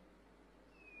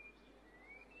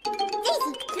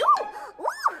 Daisy too.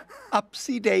 Ooh.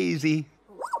 Upsy Daisy.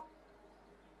 Ooh.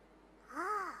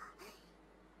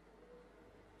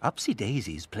 Upsy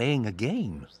Daisy's playing a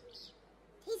game.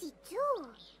 Daisy too.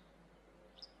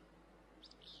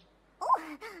 Oh,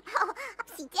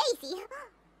 Upsy Daisy.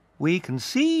 We can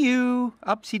see you,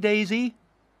 Upsy Daisy.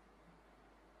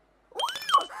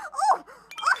 Oh,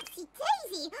 Upsy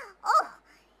Daisy. Oh,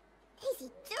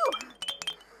 Daisy too.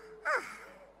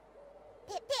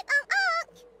 Pip, pip,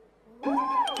 Upsy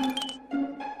Daisy.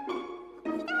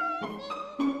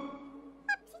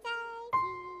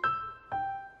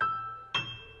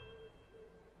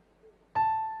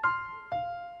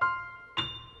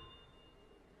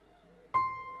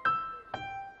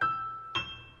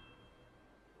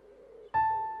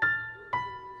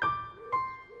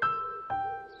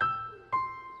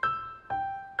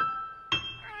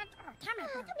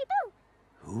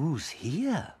 Who's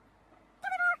here?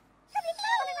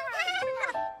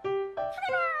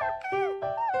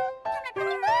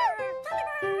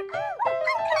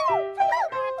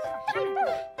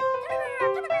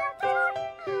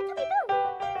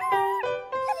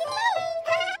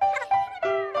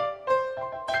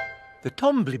 The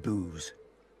Tombliboos.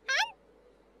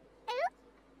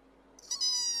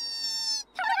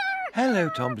 Hello,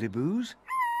 Tombliboos.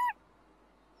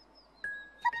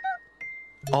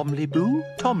 Omliboo,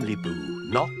 Tomliboo,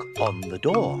 knock on the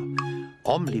door.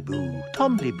 Omliboo,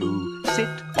 Tomliboo, sit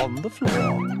on the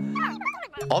floor.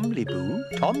 Omliboo,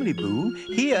 Tomliboo,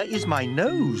 here is my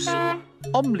nose.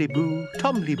 Omliboo,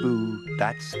 Tomliboo,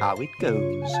 that's how it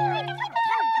goes.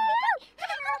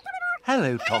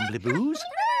 Hello, Tombliboos.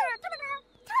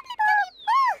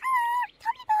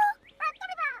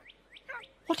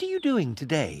 What are you doing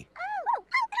today?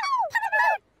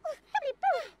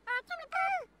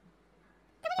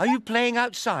 Are you playing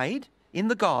outside, in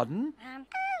the garden?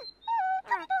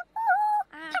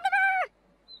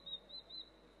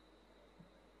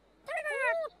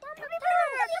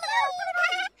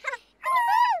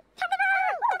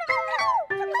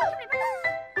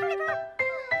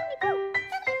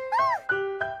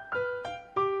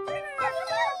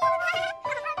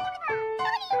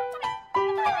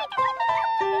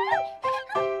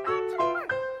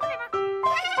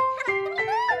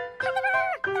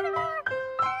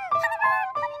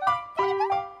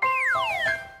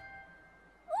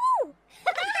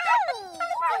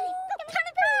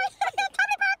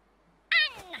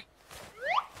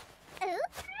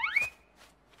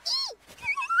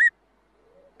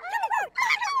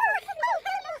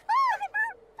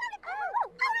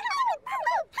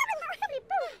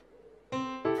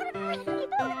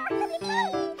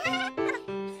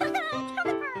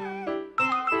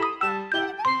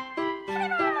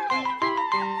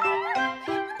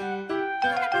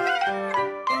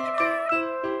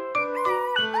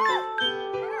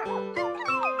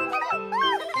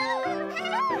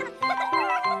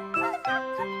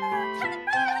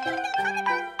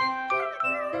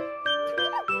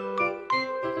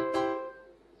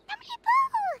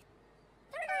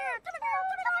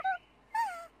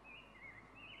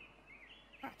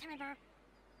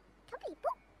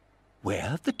 Where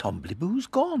have the Tombliboos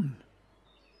gone?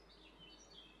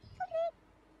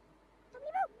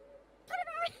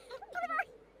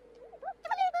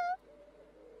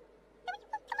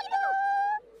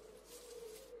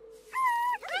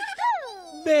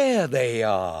 There they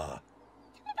are.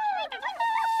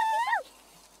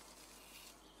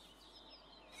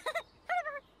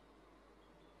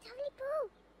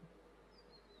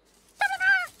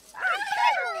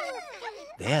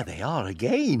 There they are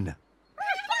again.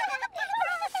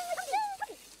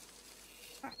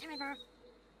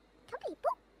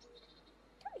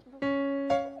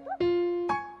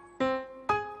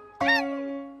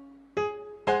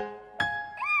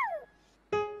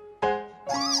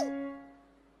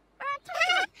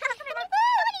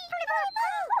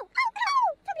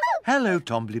 Hello,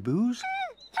 Tombliboos.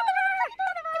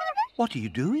 What are you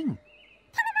doing?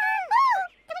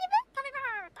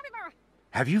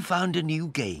 Have you found a new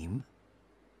game?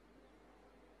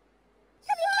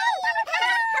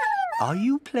 Are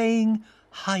you playing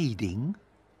hiding?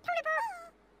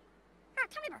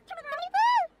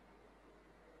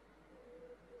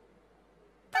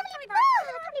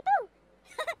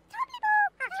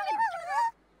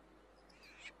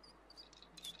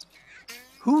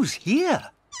 Who's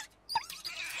here?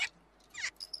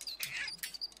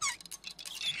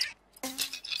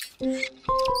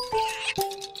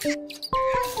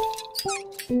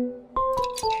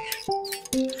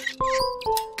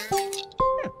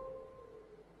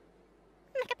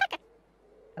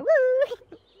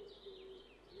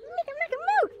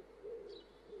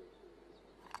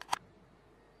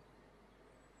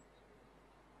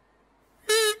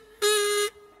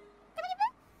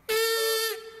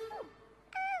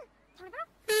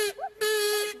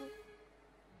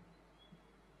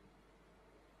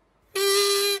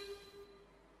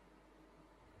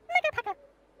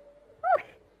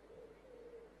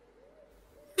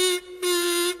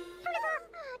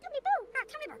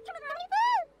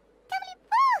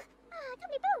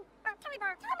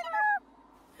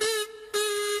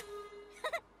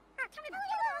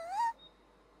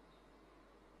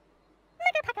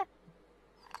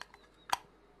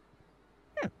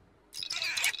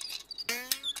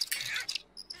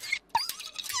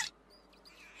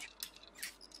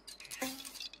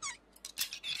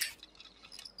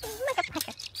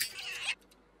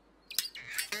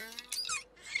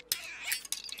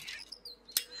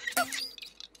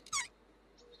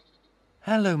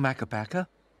 Hello, Makka.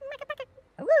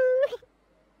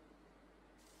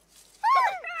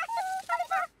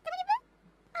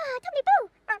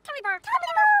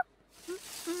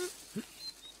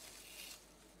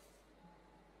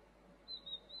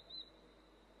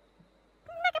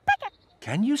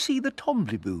 Can you see the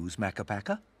Tombliboos,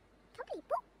 Makka?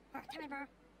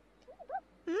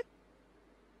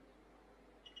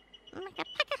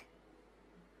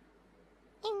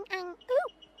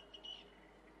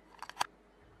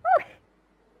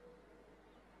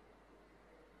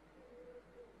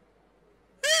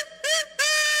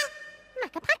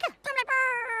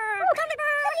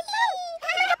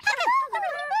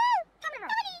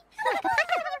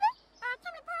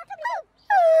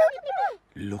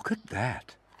 Look at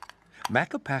that.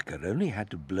 Makka only had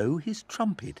to blow his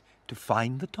trumpet to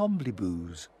find the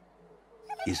Tombliboos.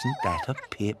 Isn't that a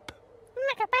pip?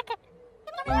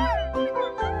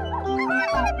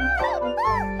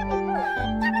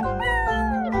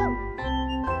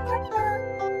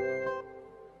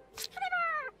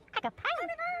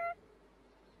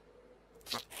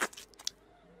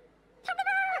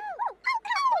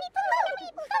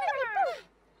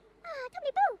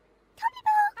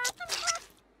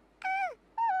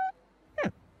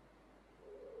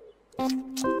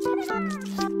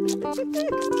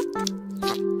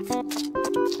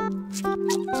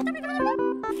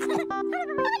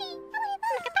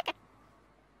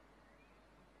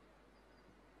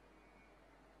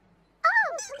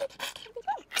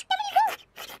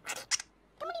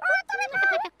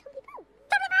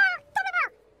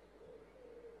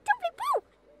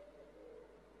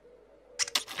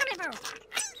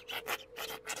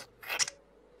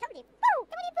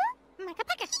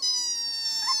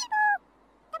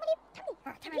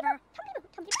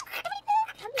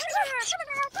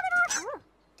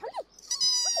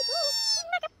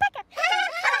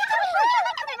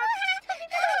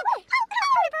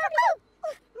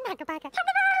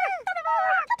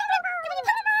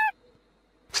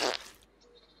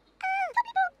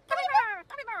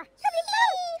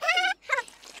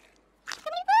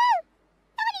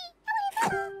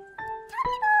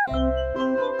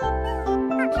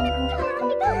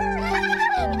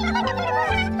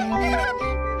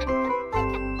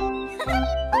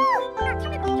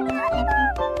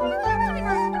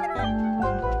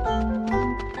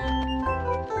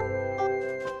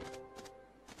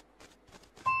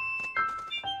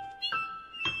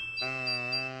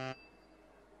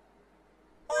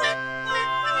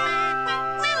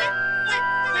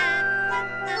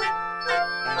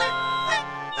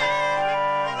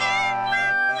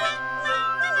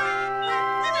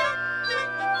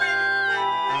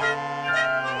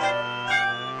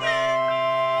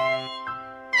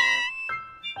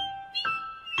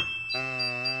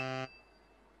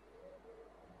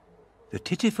 The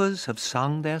Tittifers have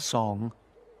sung their song.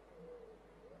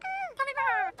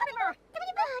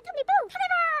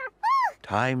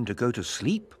 Time to go to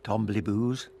sleep,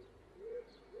 Tombliboos.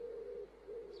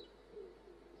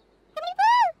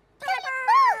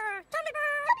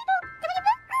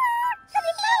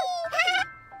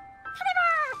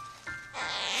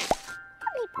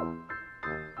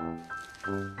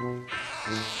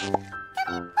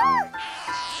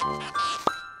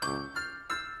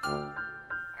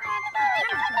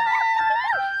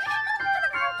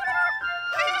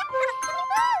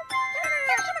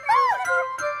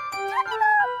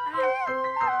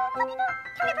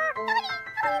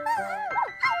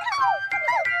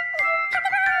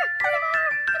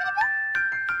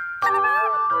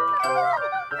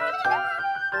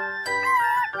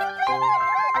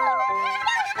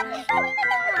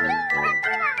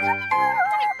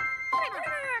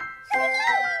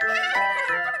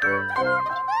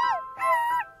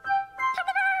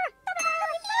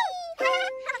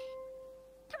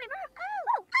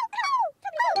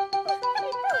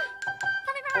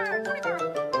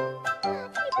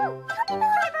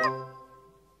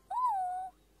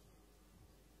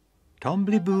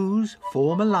 Tombliboos,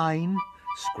 form a line,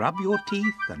 scrub your teeth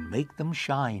and make them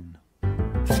shine.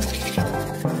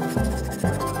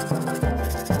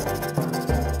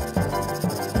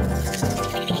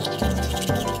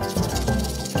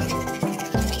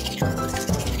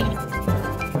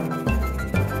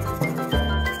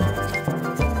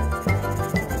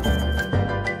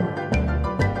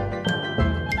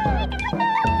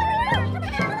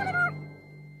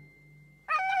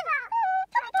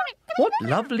 What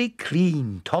lovely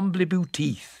clean Tombliboo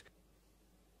teeth!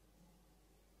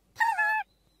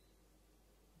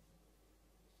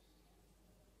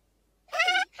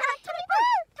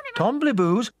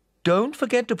 Tombliboos, don't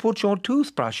forget to put your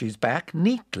toothbrushes back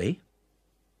neatly.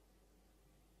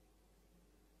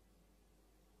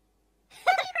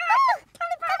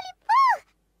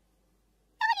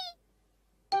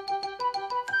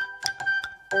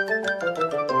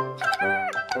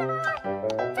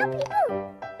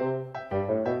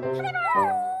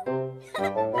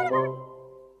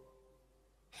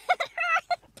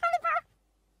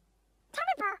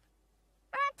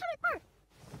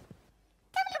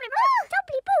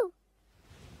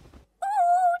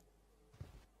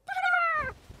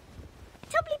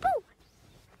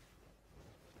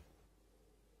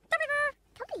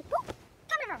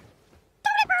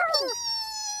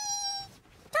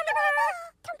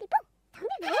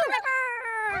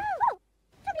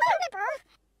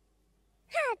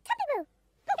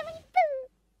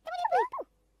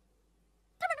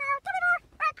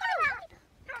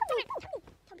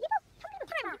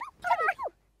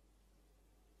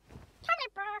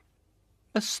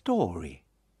 A story.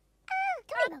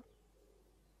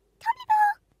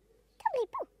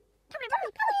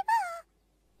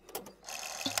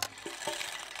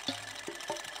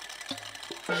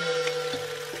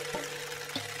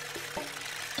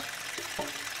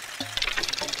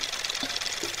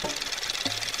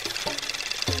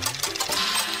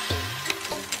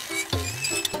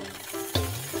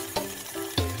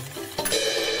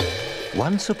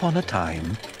 Once upon a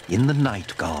time, in the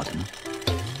night garden,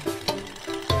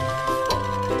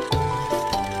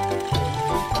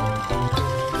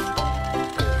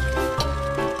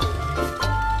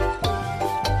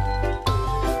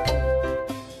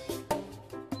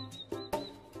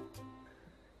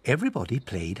 everybody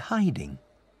played hiding.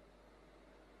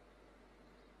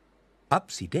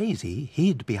 Upsy Daisy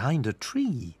hid behind a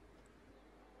tree.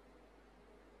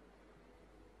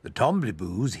 The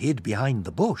Tombliboos hid behind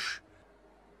the bush.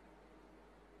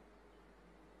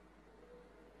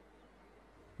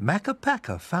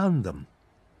 Pakka found them.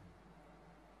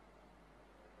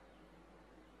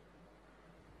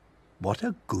 What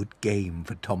a good game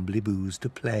for Tombliboos to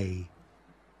play.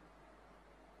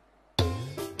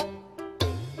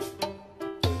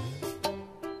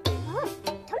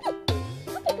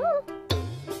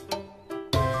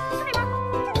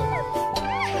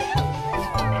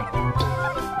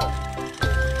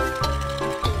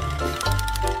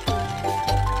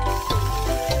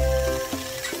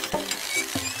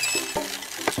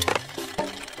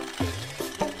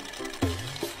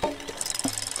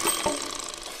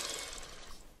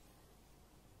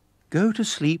 Go to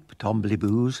sleep,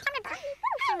 Tombliboos.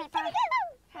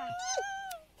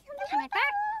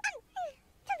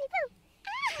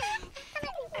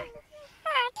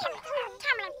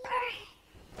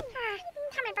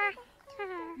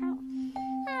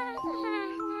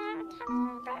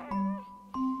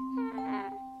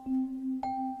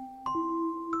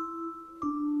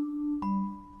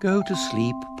 Go to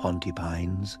sleep,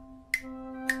 Pontipines.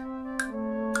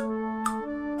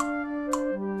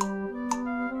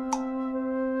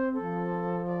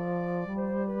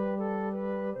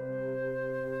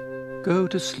 Go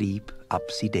to sleep,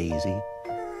 Upsy Daisy.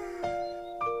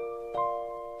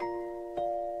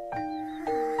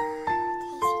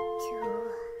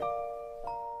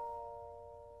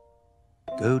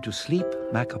 Go to sleep,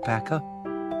 Makka.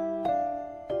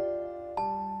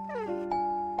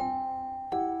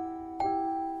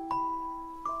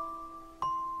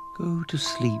 Go to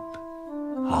sleep,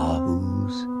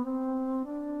 Hahoos.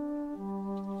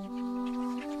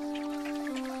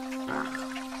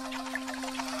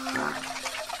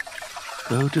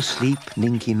 Go to sleep,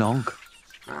 Ninky Nonk.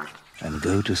 And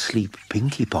go to sleep,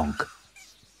 Pinky Ponk.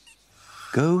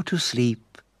 Go to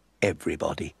sleep,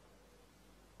 everybody.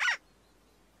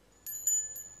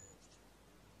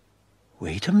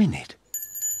 Wait a minute.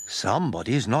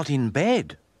 Somebody's not in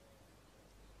bed.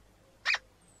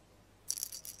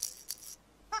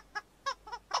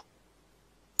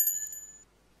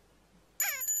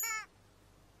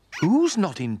 Who's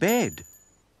not in bed?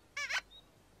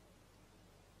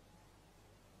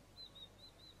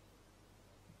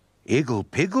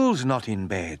 Igglepiggle's not in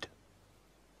bed.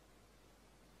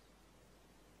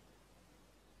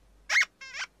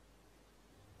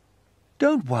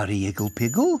 Don't worry,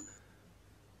 Igglepiggle.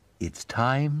 It's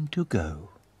time to go.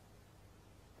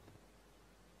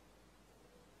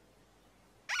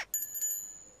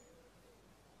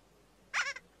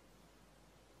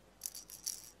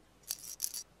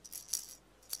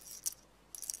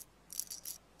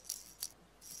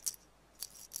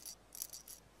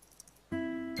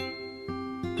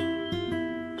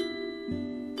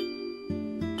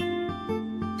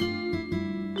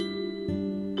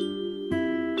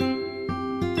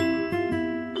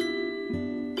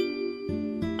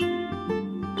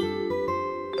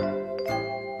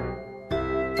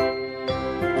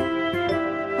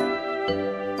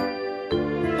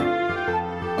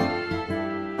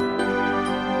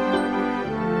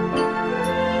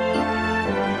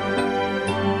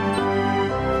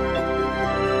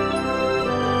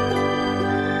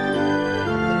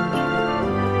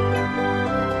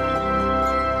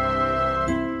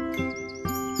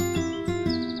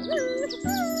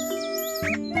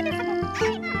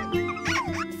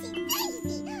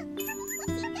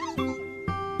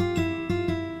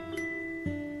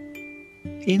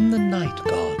 In the night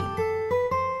garden.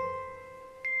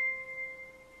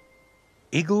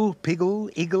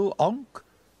 Igglepiggle, Iggle-onk,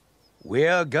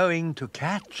 we're going to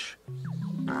catch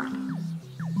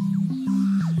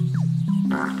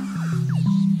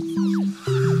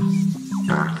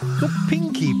the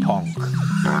Pinky Ponk.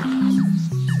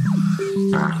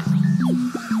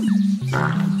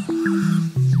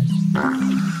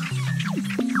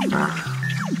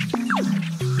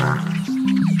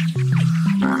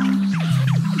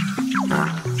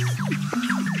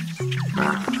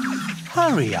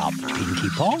 Hurry up, Pinky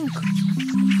Ponk.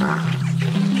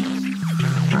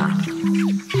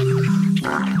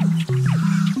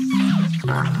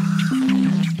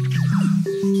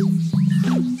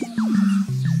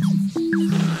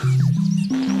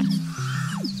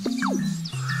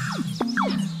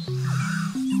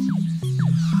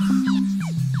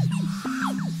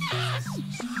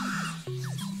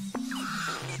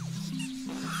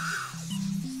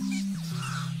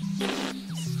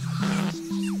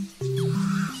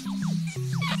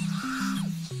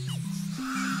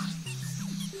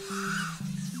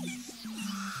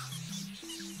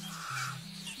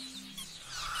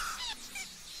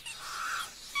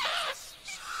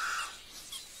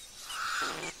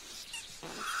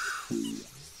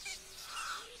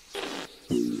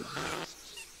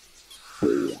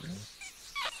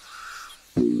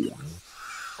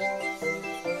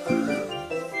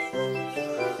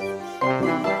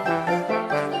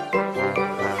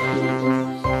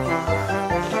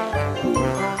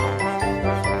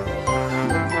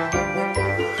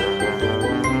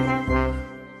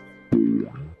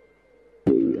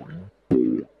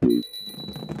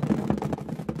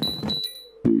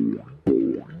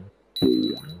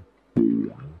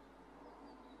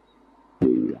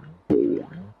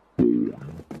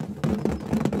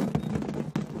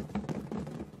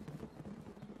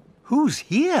 Who's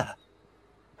here?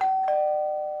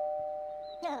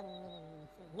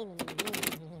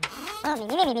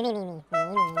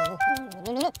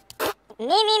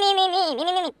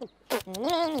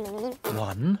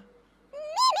 One.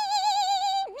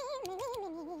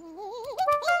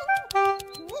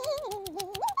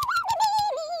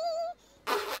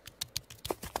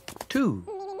 Two.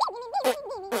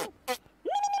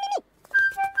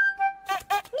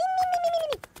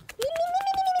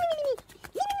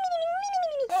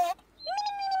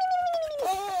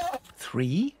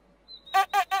 Three.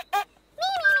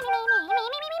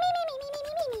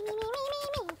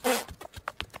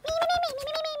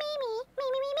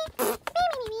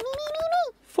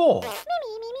 floor.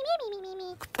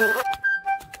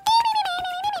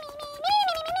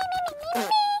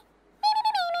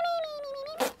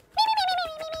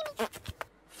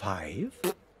 5.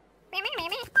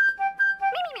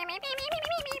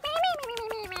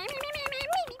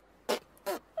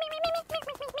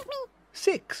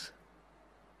 6.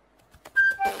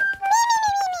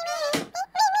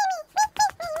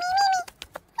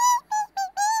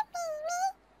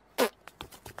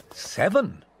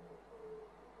 7.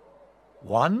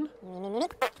 1,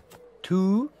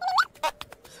 2,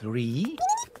 3,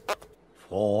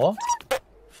 4,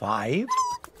 5,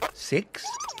 6,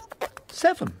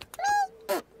 7.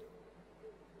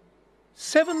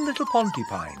 7 little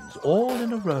porcupines, all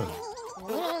in a row.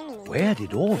 Where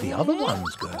did all the other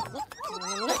ones go?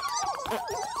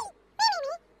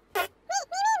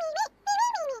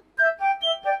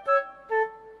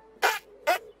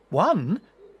 1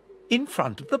 in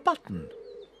front of the button.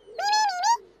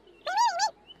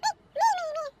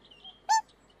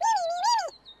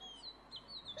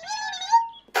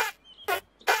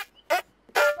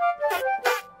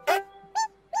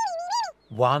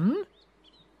 1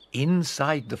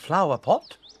 inside the flower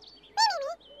pot.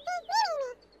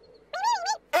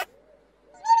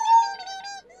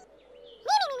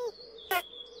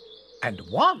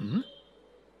 1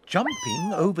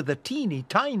 jumping over the teeny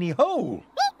tiny hole.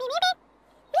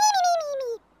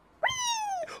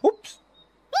 Oops!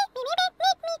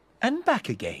 And back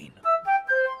again.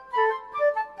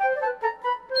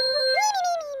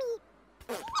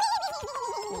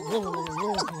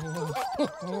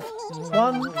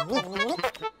 1,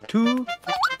 2,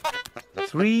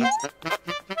 3,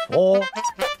 4,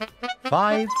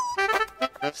 5,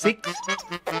 6,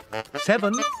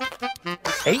 7,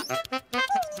 8,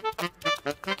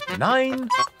 9,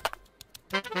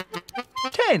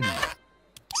 10.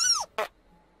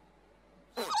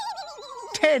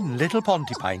 10 little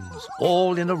porcupines,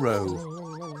 all in a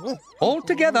row. All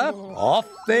together, off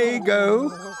they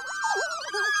go.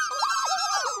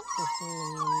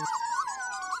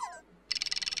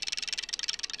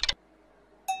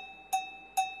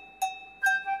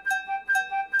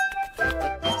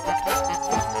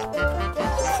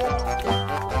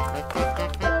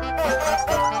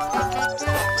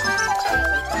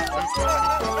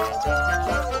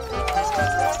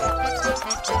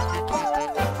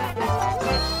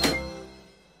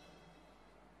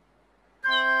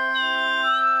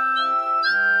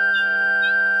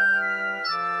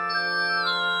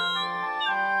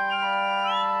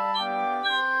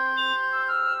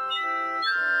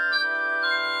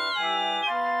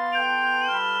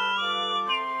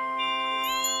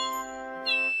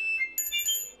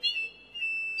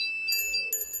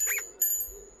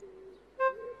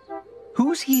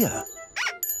 Who's here?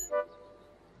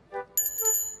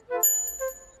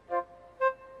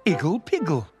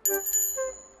 Igglepiggle.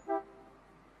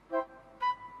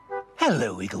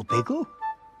 Hello, Igglepiggle.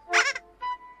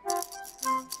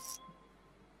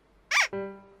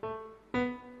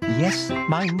 Yes,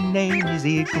 my name is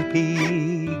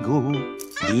Igglepiggle.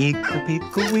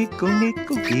 Igglepiggle, wiggle,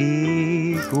 nickle,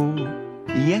 giggle.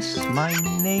 Yes, my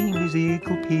name is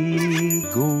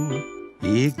Igglepiggle.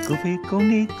 Igglepiggle,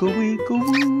 nickle, wiggle,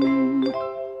 woo.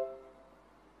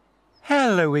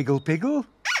 Hello, Igglepiggle.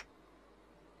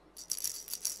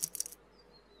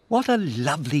 What a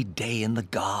lovely day in the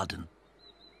garden.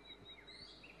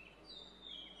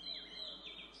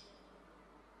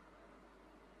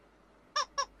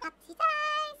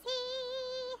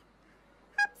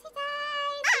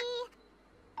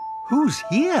 Who's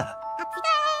here?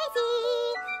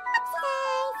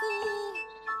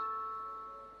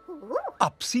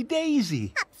 Upsy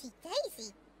Daisy. Upsy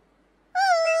Daisy.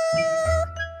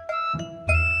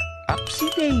 Upsy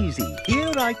Daisy,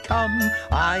 here I come.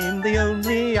 I'm the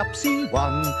only Upsy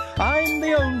one. I'm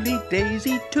the only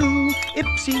Daisy too.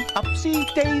 Ipsy, Upsy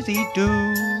Daisy do.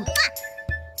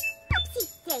 Upsy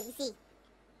Daisy.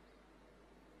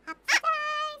 Upsy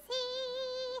Daisy.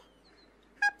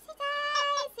 Upsy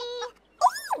Daisy.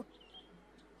 Ooh!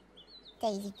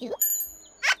 Daisy do.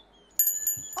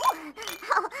 Oh,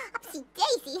 Upsy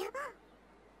Daisy.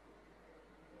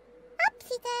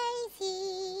 Upsy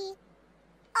Daisy.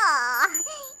 Aw,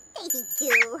 Daisy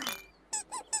too.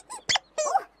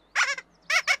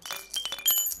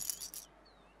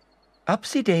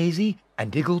 Upsy Daisy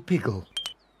and Igglepiggle.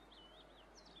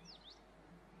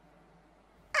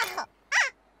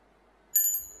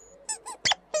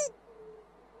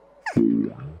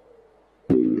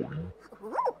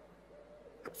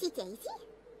 Upsy Daisy.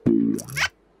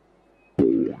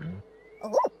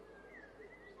 Oh.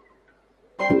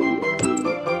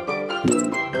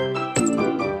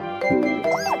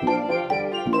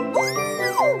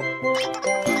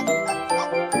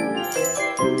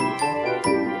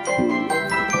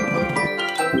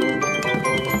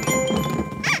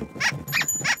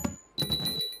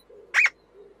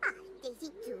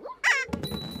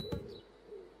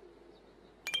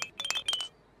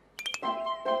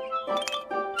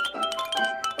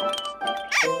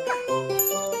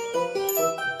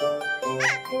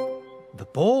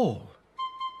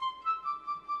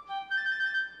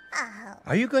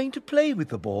 Are you going to play with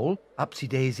the ball, Upsy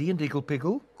Daisy and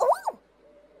Igglepiggle? Oh!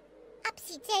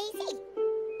 Upsy Daisy.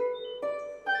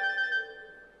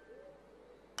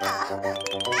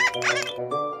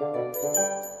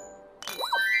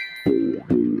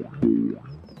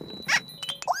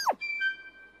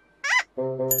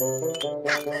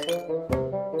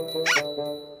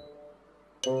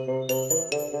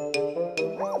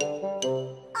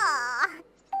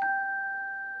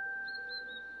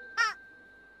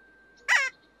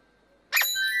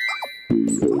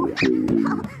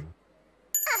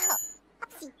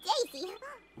 Upsy Daisy.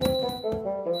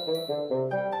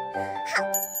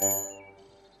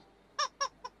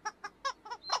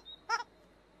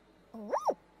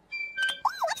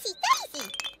 Upsy Daisy.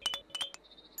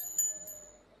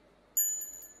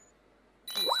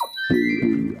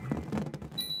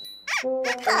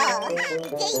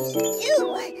 Daisy too.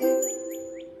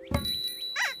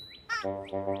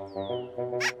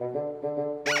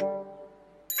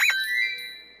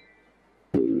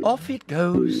 Off it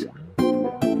goes.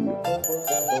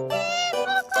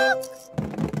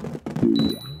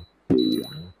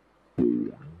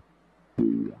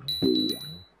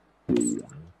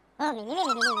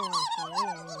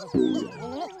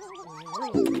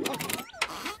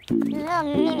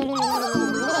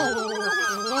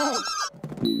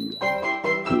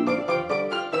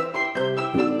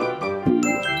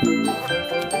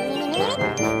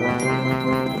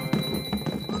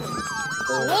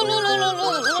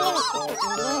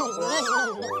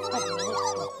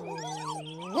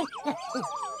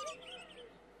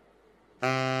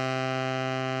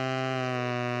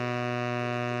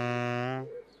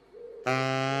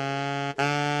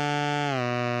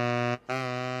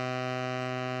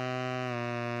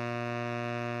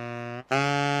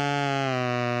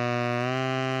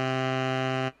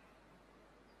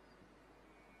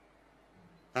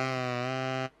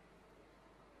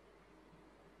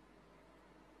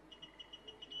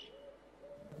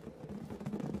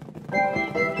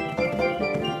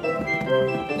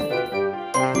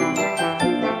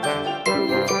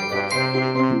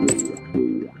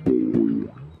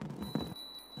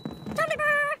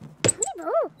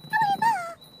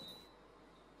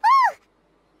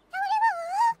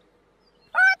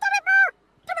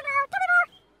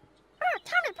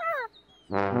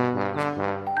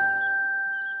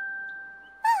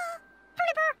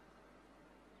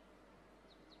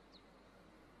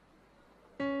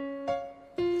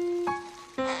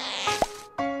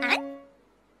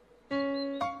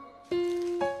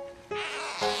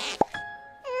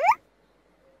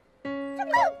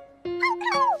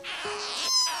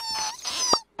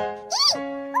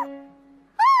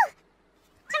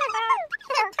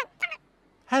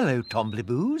 Hello,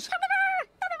 Tombliboos.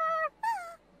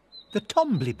 The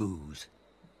Tombliboos.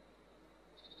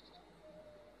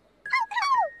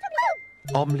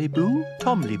 Omliboo,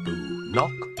 Tombliboo,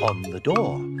 knock on the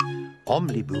door.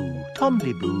 Omliboo,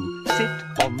 Tombliboo,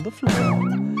 sit on the floor.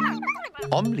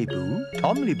 Omliboo,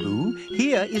 Tombliboo,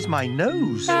 here is my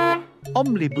nose.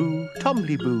 Omliboo,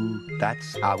 Tombliboo,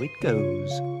 that's how it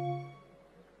goes.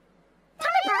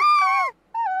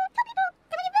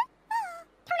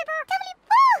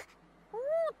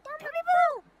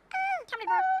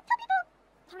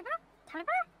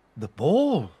 The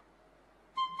ball.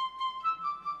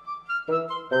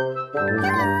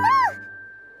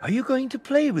 Are you going to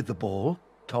play with the ball,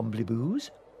 Tombliboos?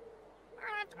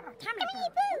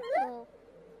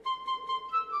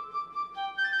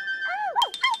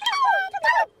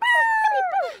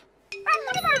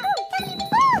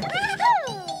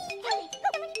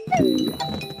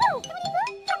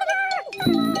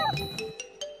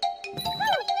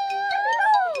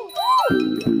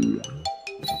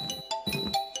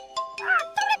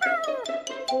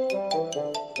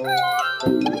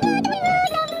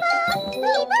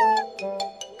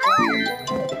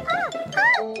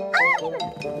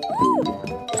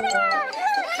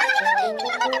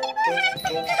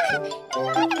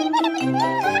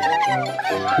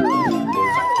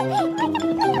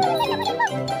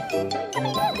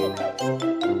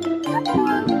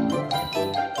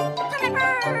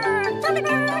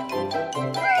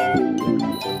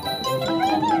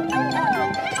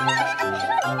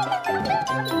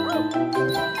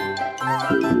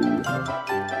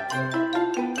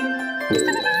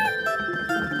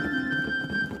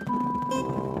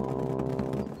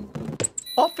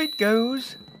 Off it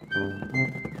goes.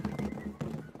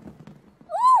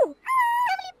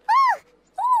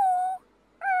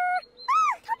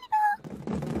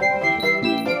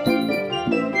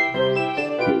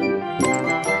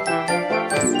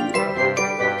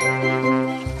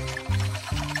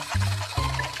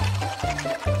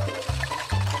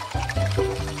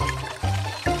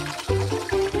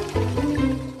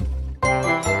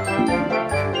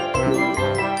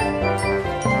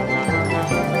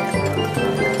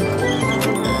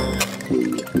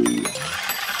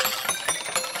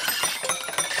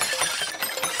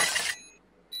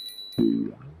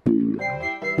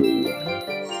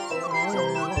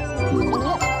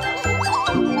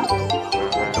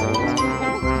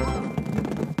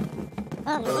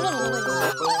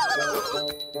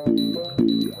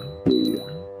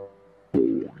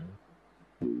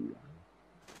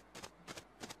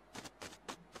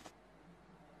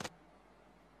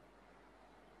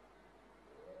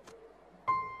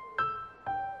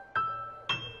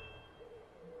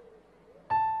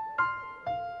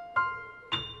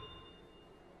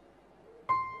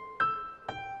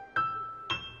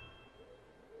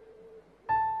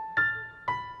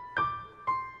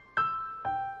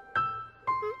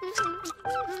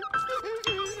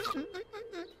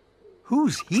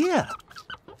 Who's here?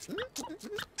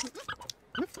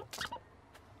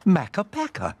 Makka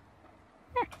Pakka.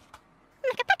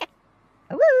 Makka Pakka.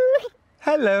 Woo!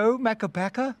 Hello, Makka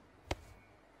Pakka.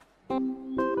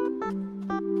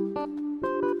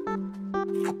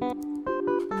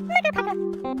 Makka Pakka.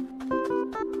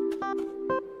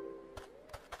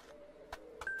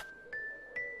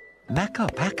 Makka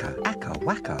Pakka, akka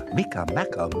waka, mika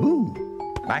makka moo.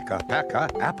 Makka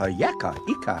Pakka, appa yakka,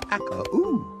 ika akka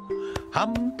oo.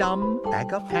 Hum dum,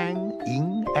 aga pang,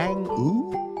 ing ang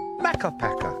oo. Makka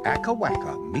Pakka, akka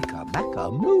waka, mika makka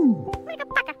moo. Makka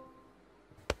Pakka.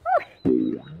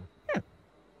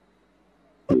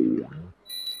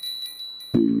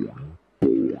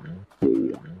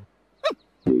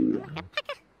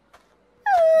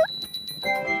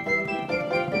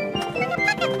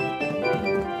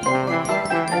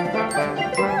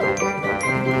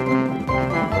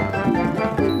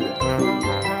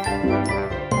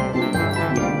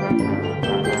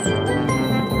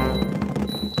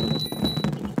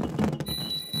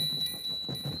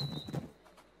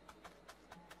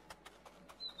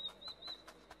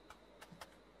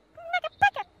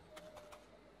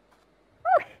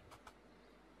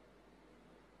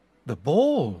 The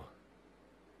ball.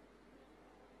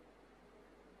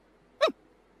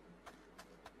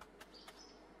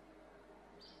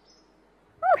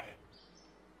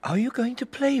 Are you going to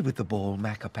play with the ball,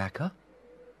 Makka Pakka?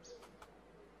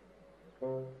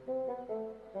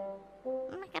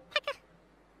 Makka Pakka.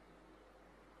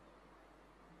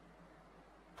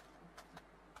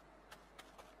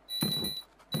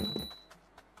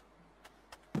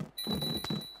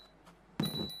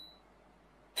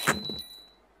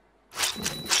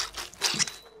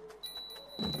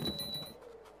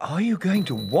 Are you going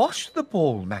to wash the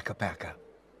ball, Makka Pakka?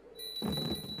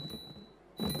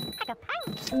 Pakka Pang.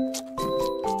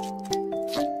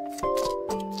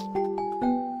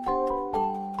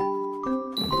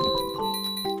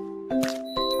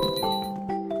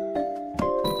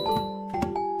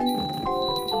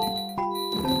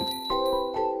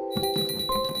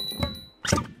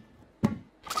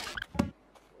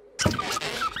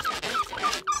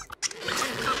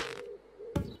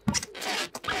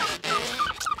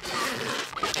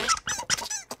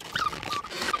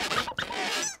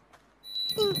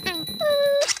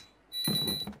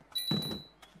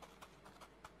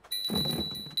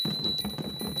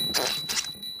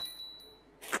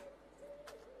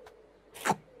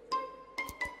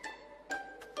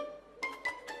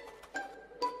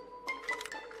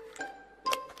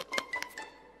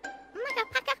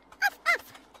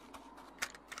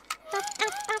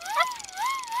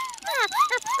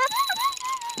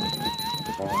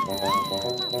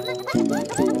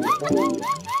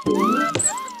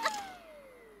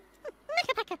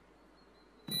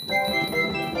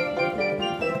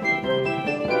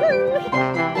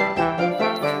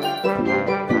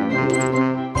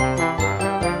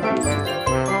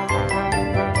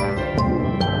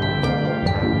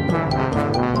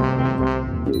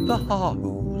 The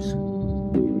Hahoos.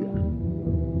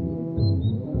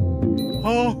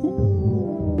 Hahoo!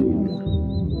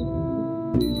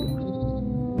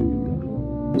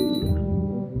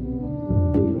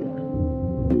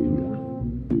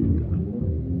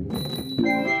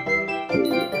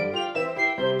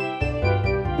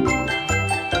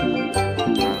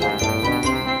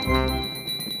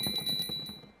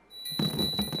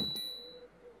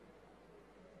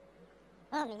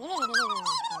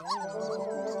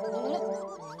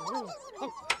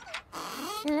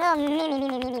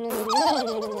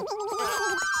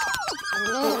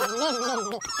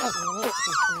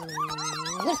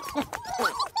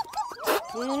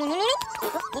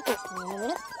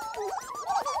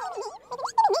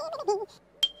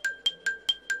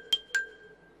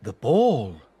 The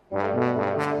ball.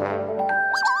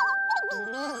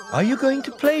 Are you going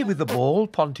to play with the ball,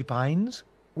 Pontipines?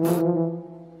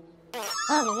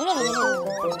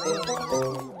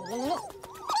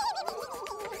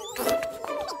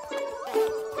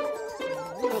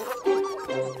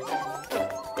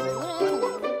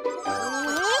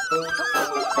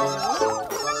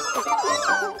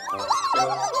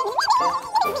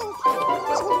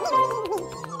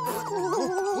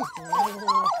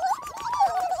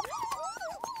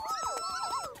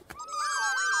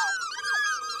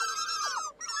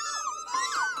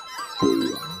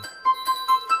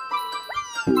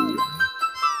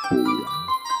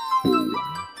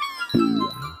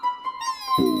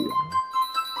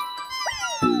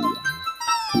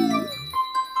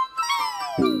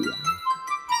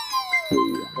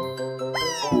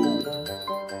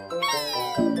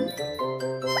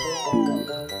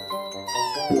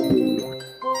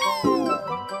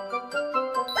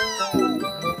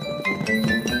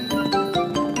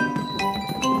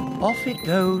 Off it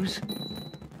goes.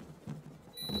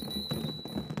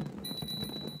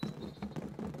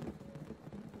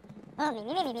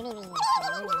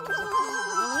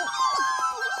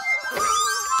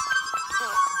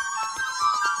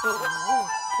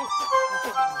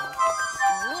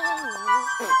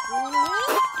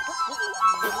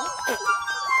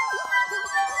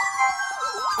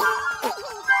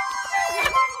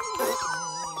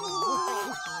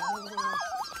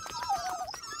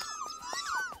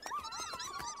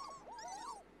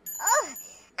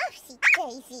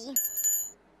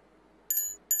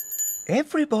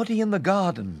 Everybody in the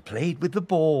garden played with the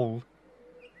ball.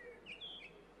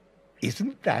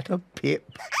 Isn't that a pip?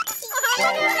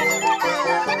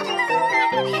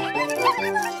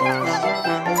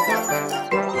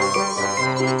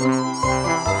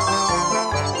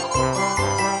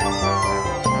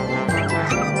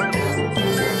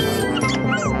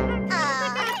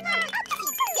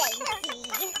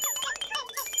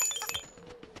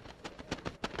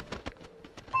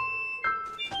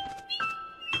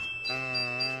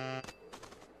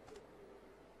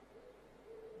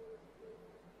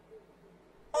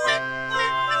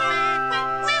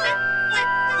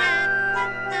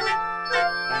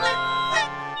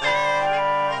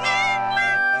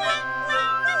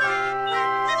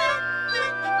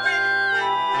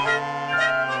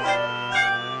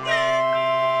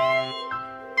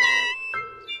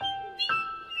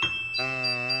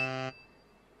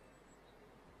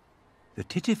 The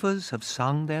Tittifers have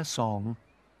sung their song.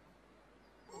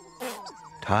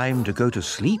 Time to go to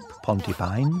sleep,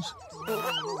 Pontipines.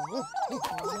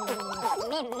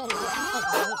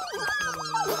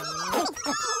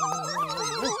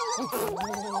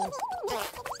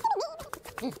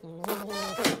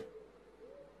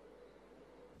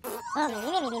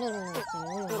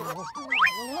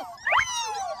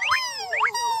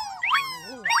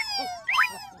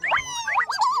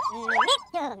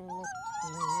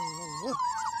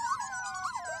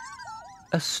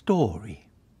 A story.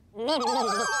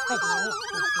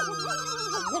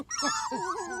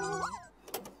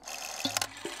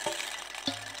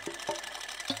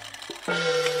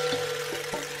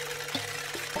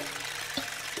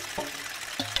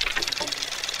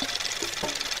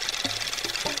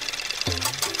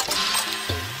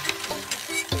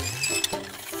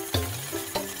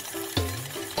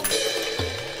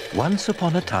 Once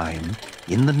upon a time,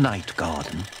 in the night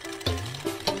garden,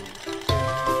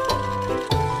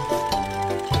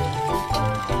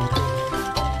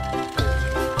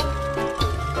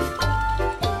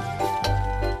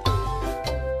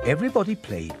 everybody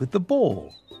played with the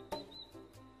ball.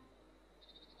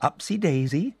 Upsy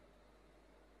Daisy,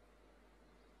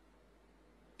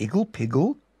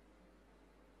 Igglepiggle,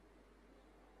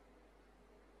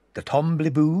 the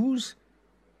Tombliboos,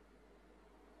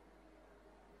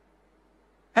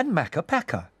 and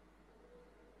Pakka.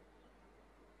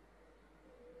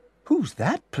 Who's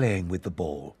that playing with the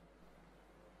ball?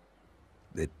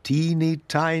 The teeny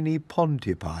tiny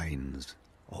Pontipines,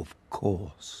 of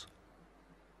course.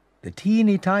 The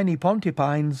teeny tiny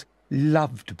Pontipines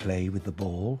love to play with the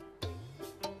ball.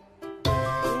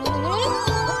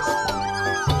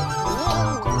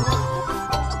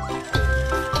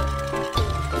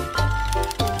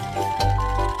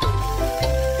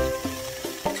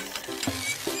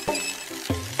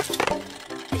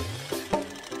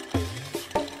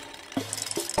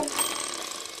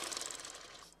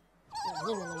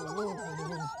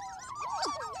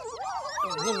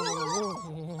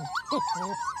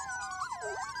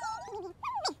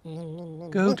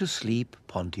 Go to sleep,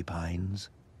 Pontipines.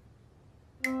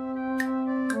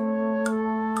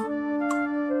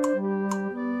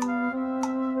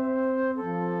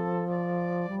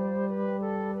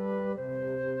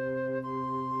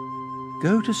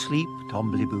 Go to sleep,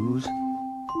 Tombliboos.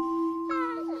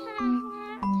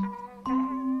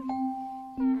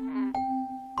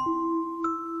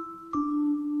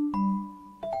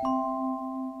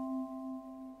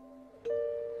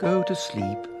 Go to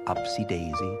sleep, Upsy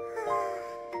Daisy.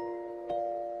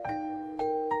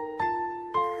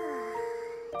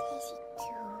 Daisy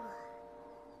too.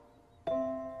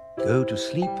 Go to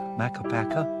sleep,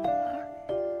 Pakka.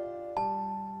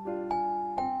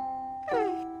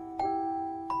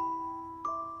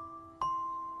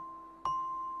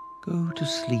 Go to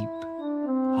sleep,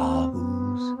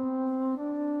 Hahoos.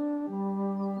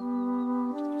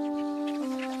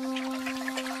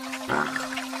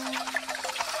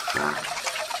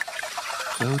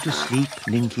 Go to sleep,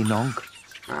 Ninky Nonk,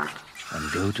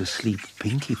 and go to sleep,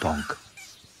 Pinky Ponk.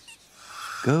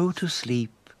 Go to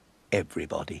sleep,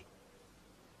 everybody.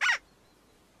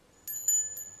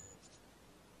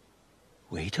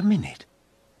 Wait a minute.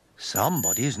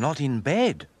 Somebody's not in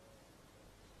bed.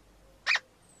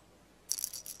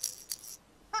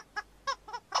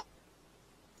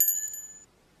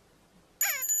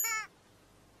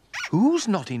 Who's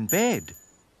not in bed?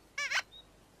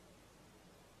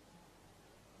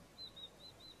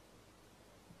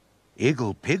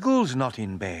 Igglepiggle's not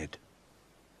in bed.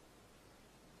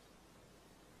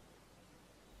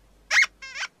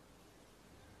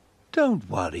 Don't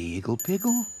worry,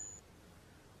 Igglepiggle.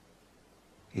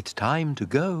 It's time to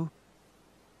go.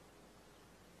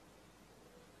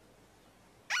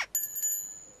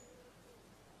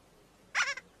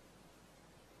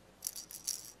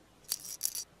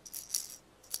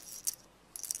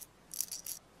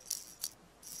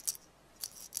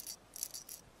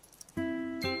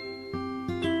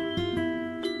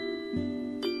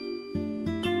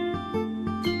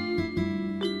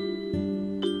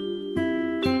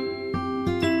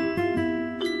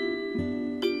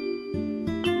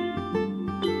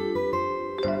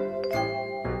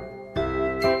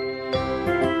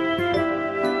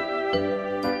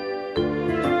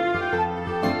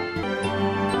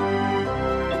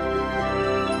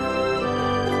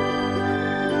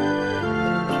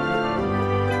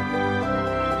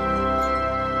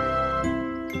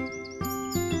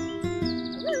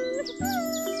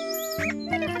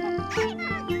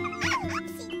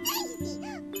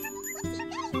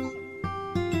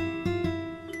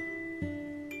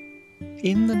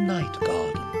 In the night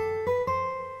garden.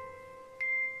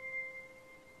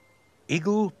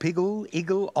 Igglepiggle,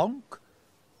 Iggle-onk,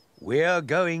 we're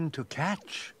going to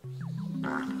catch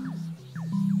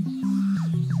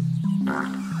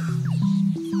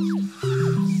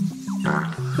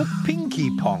the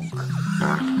Pinky Ponk.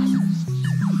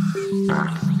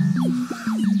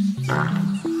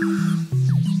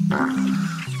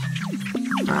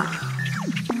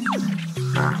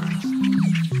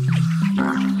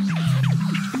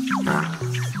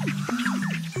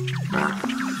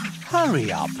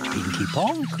 Hurry up, Pinky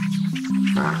Ponk.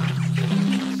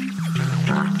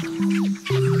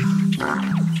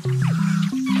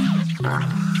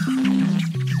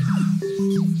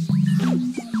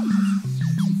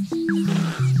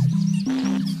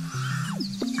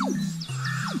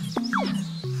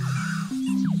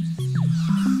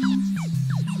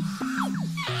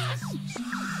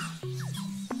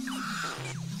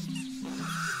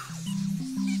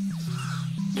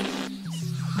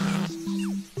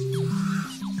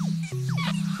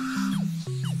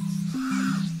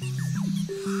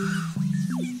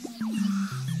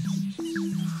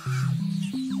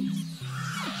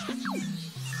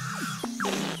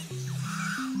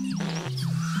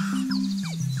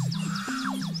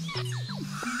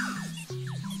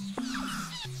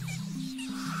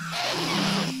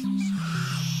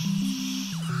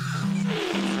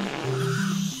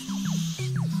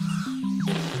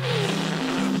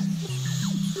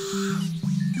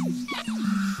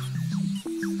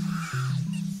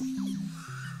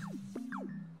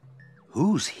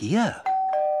 Who's here?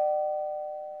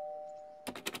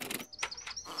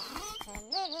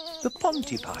 The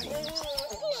Pontipines.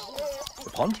 The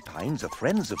Pontipines are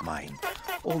friends of mine,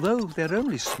 although they're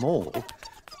only small,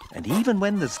 and even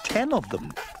when there's 10 of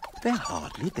them, they're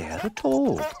hardly there at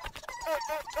all.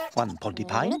 1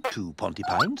 Pontipine, 2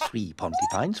 Pontipines, 3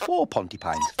 Pontipines, 4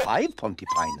 Pontipines, 5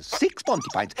 Pontipines, 6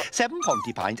 Pontipines, 7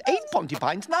 Pontipines, 8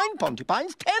 Pontipines, 9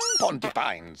 Pontipines, 10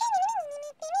 Pontipines.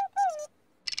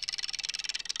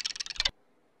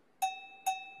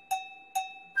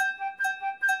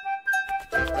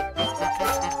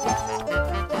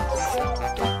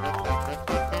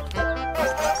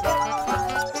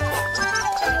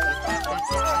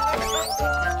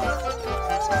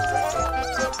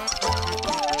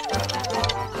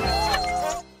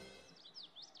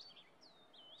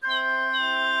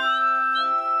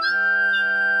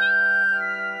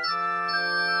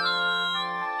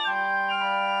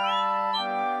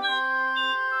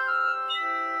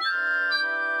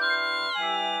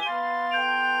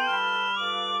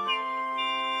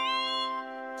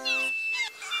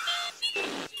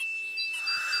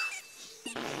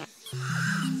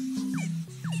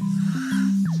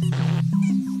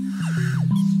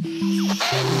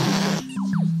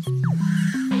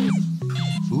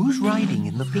 Who's riding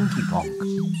in the Pinky Ponk?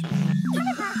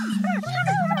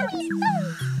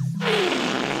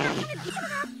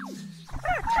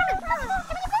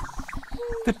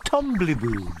 The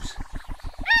Tombliboos.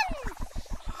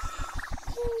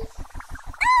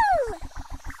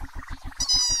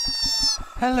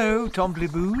 Hello,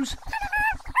 Tombliboos.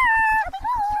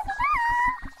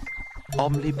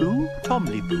 Omliboo,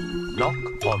 Tomliboo,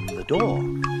 knock on the door.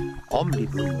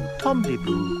 Omliboo,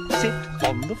 Tomliboo, sit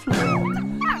on the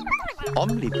floor.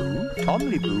 Omliboo,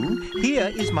 Tomliboo,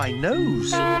 here is my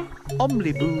nose.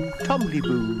 Omliboo,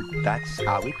 Tomliboo, that's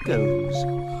how it goes.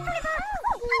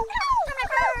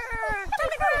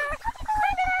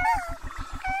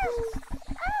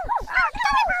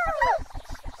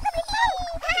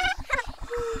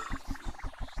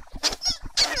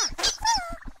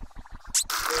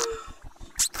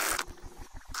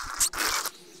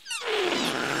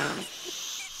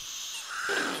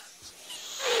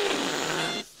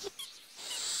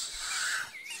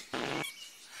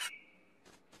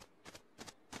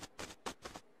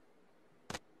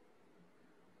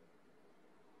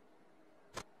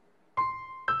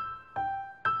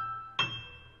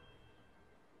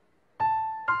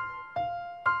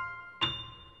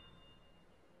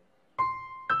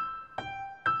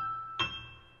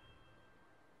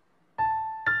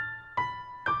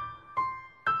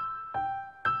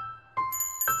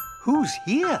 Who's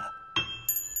here?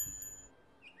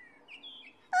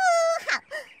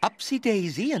 Upsy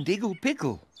Daisy and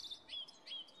Igglepiggle.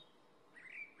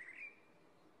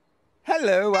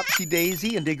 Hello, Upsy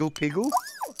Daisy and Igglepiggle.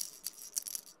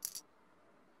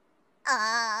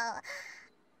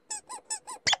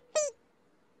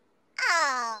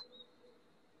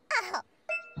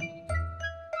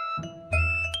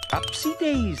 Upsy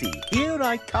Daisy, here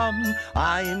I come.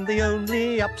 I'm the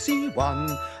only Upsy one.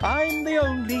 I'm the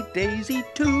only Daisy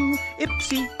too.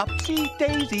 Ipsy, Upsy,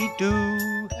 Daisy do.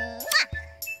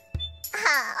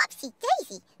 Upsy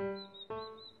Daisy.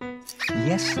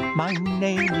 Yes, my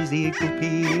name is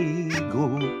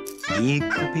Igglepiggle.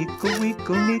 Igglepiggle,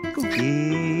 wiggle, nickle,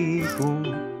 giggle.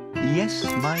 Yes,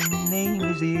 my name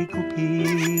is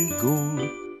Igglepiggle.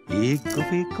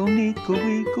 Igglepiggle, nickle,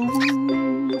 wiggle,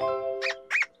 woo.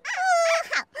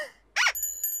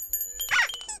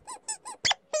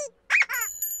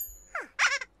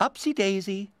 Upsy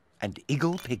Daisy and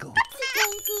Igglepiggle. Upsy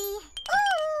Daisy.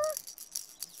 Ooh.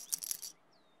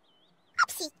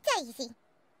 Upsy Daisy.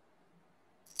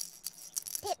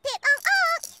 Pip pip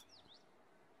on.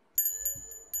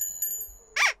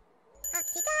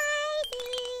 Upsy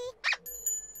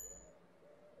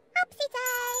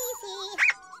Daisy.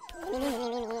 Upsy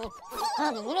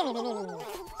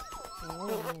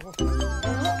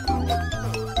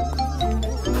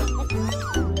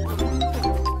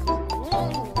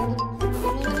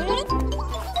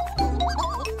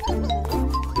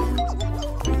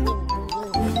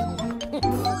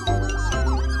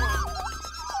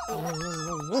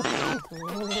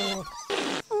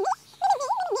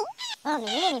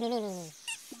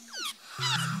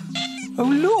Oh,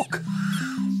 look!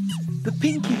 The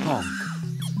Pinky Ponk.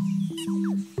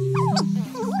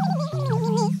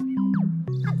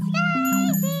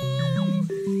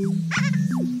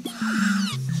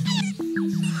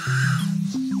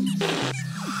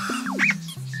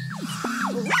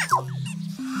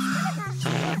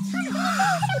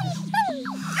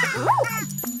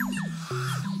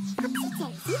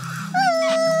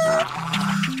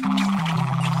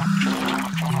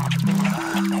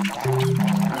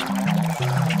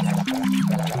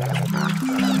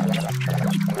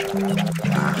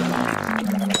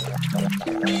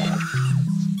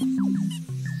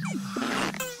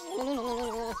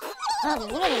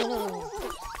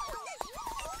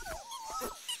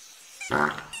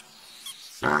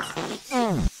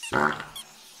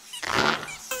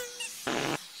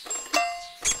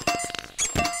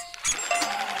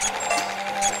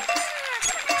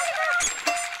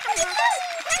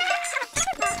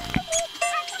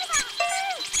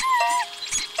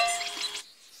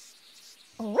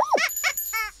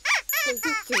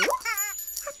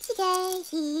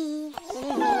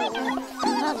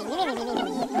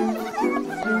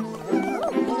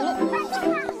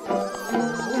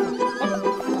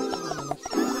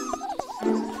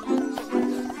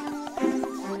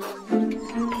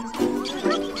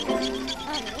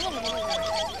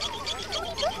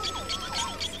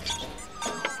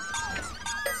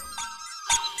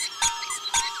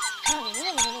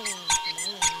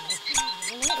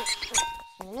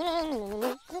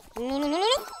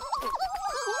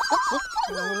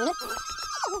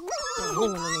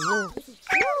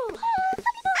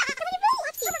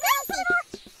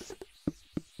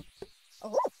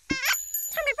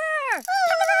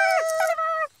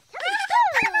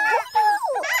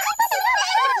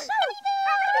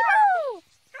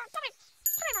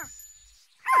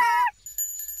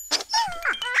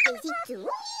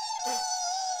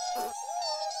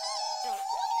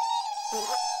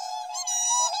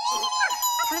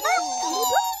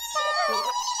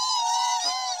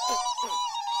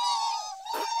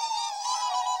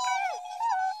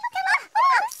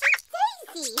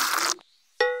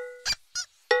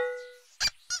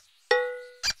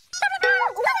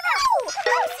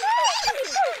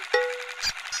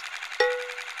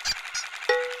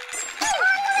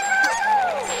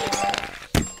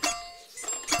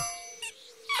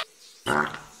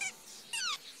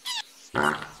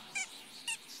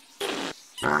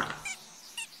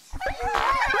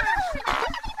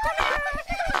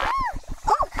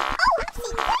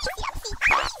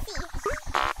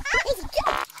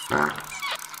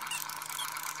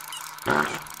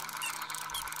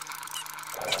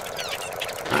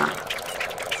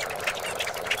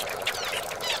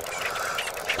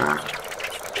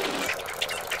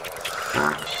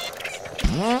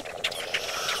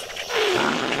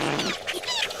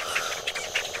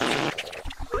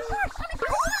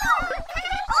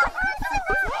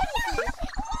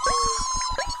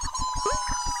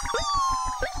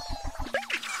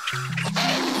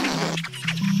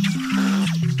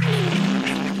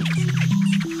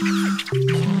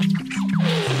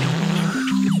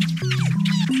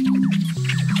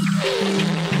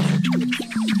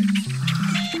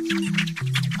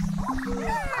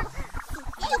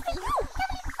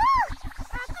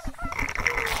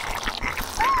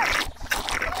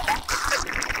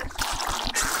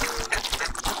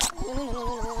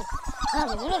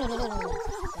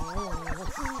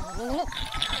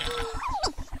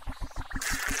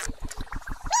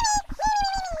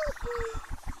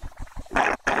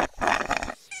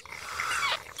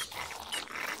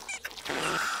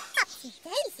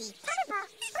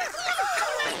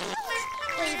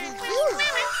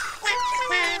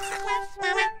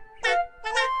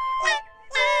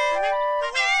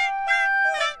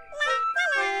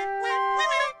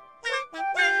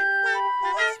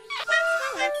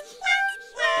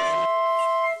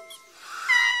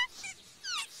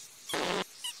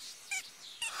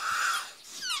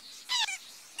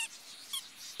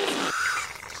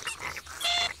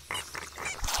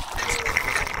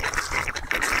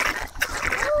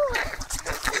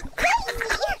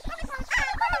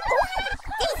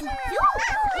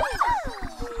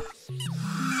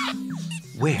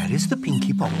 Where is the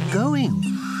Pinky Bomb going?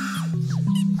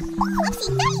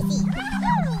 Upsy daisy!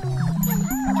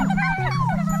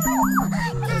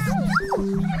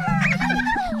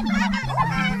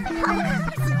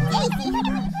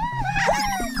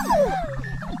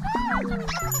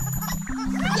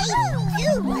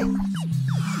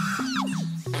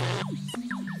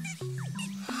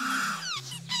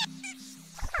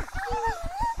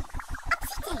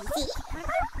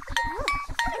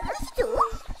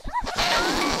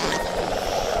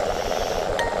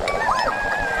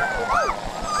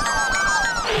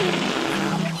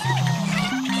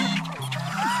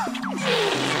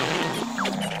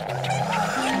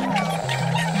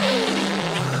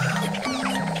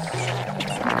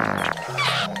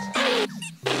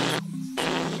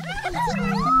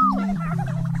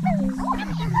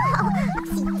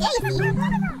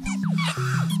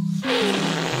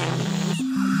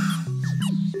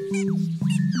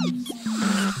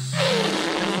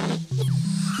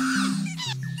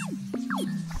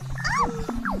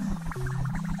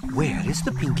 Where is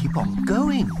the Pinky Bomb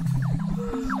going?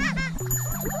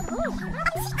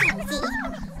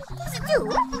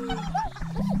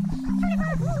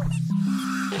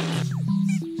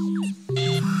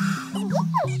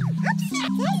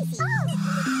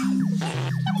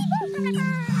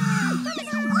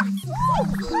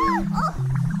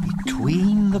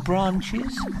 Between the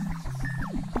branches?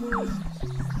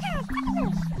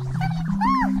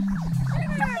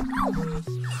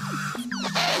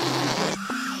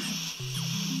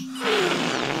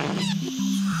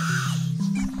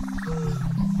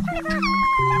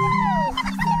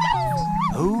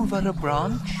 Over a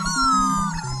branch?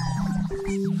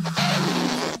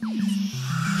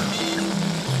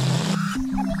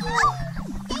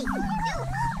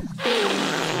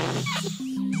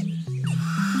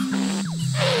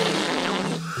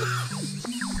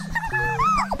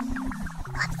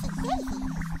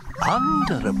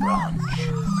 Under a branch?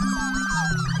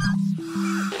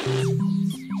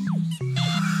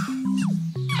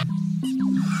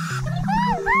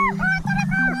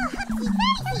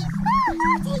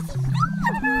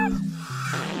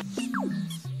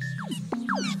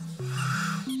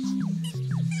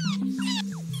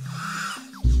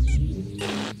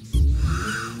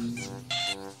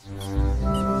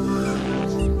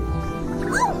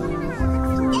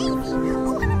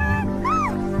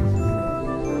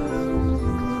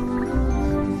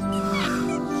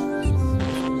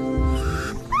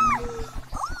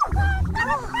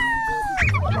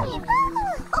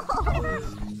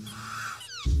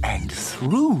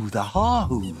 through the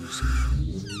ha-hoos.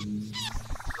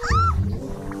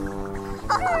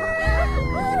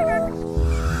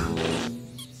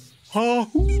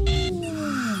 Ha-hoo!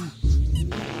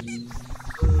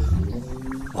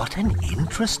 What an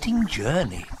interesting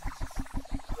journey.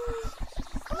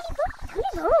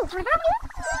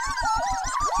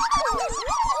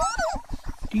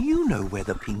 Do you know where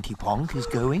the Pinky Ponk is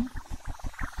going?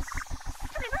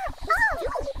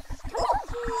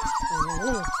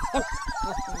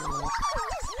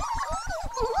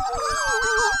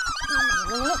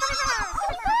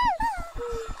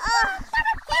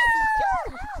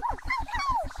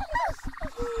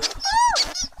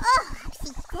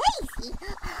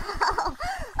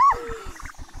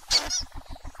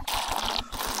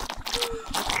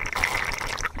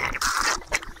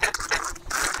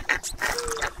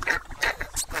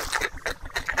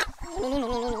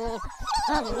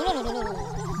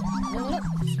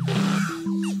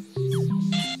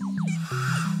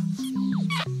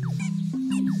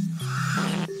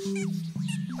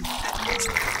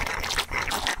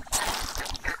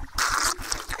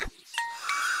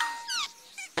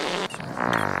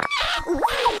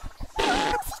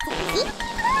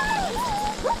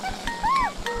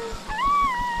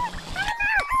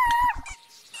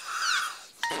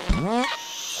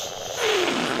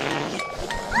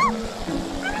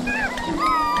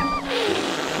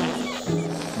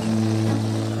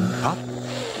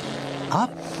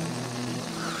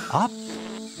 Up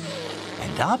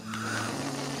and up,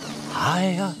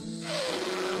 higher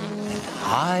and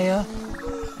higher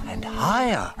and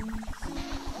higher.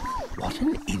 What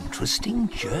an interesting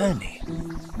journey.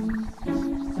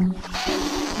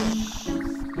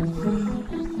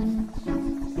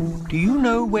 Do you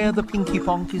know where the Pinky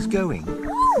Ponk is going?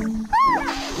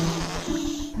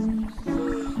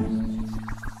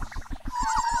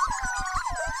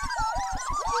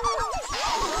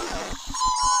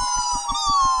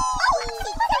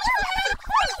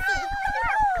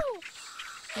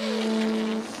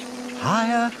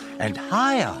 Higher and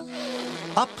higher,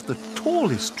 up the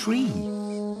tallest tree.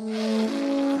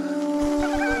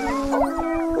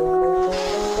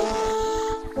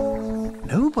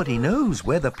 Nobody knows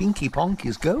where the Pinky Ponk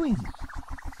is going.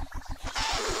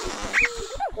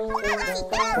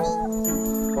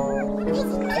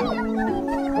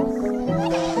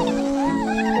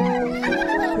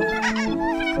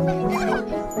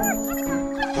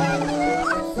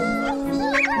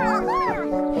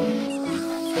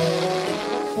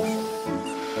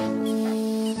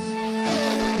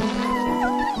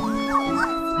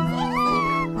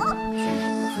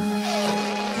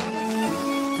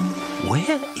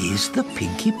 Where is the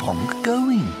Pinky Ponk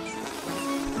going?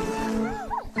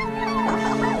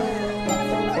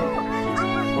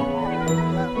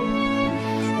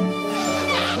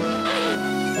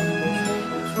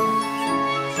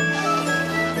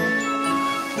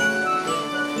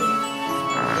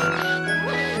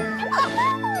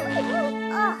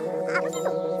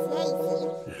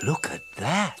 Look at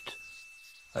that!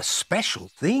 A special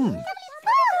thing.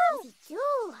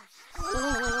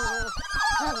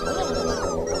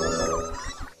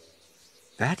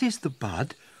 That is the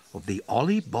bud of the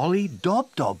Olly-Bolly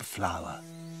Dob-Dob flower.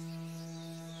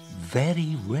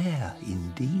 Very rare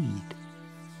indeed.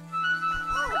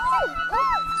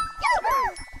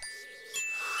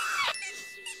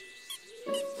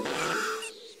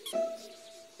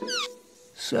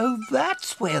 So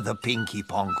that's where the Pinky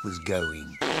Ponk was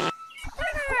going.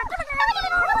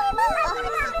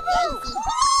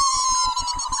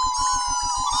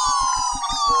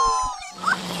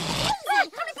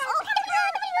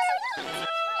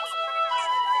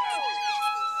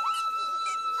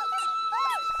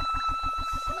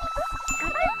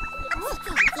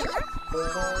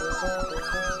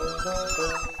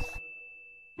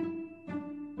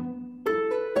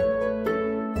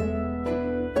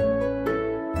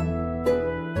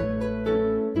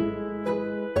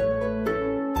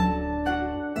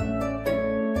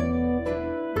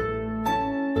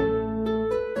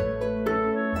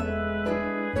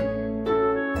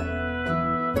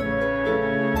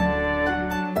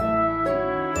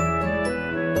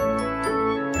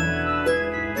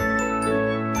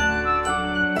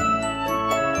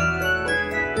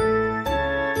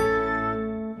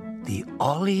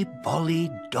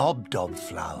 Olly-Bolly Dob-Dob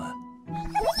flower.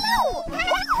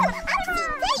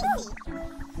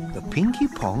 The Pinky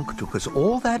Ponk took us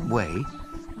all that way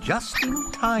just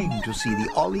in time to see the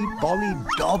Olly-Bolly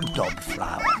Dob-Dob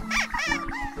flower.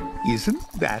 Isn't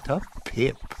that a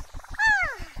pip?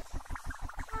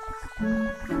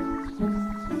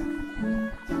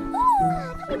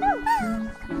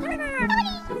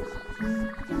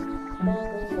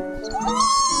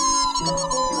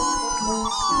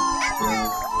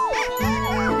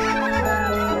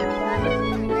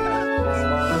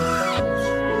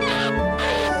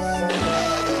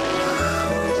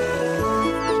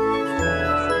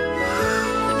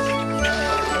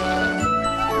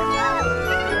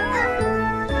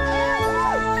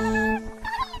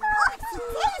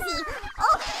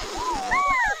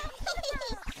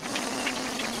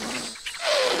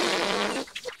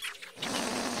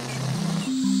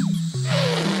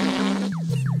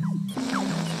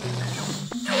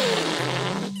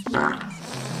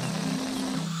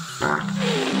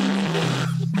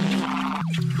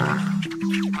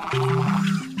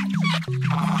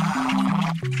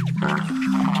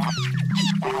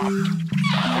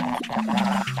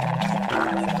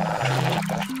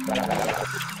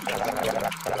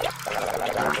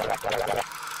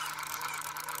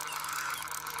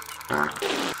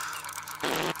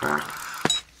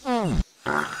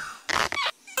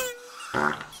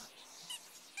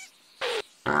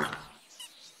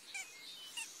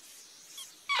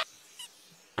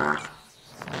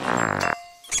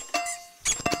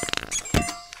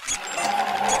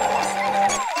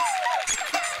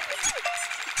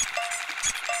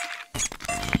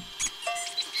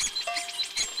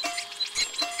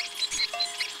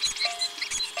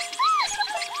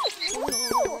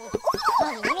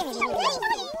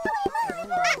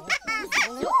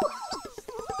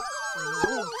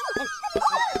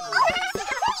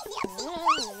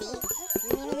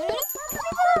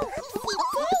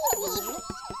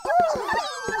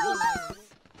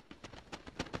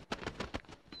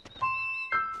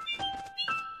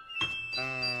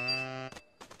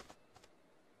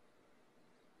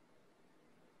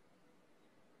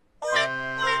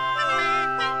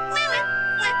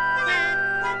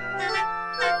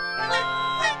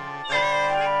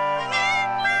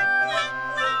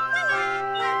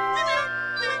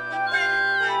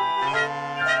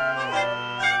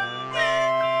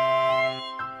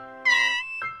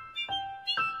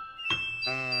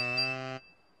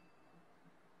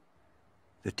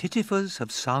 The Tittifers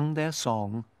have sung their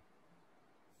song.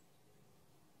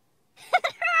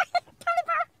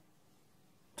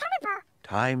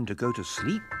 Time to go to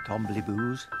sleep,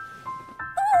 Tombliboos.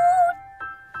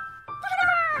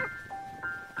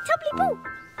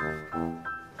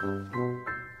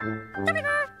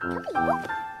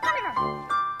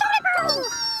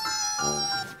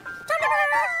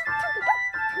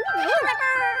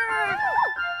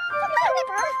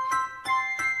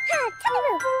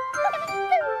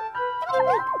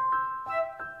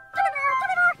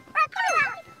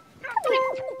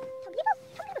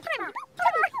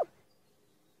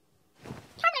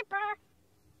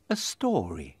 A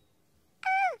story.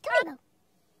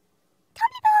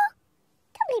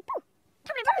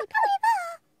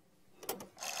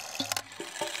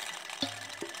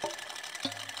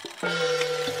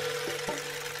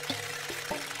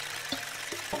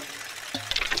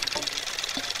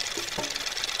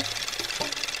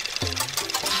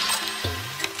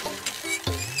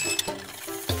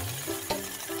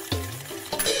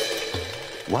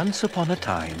 Once upon a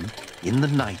time, in the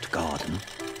night garden,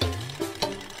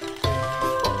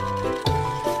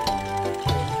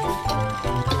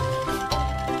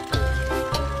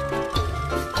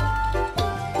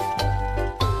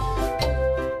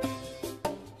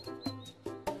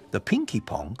 the Pinky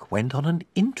Ponk went on an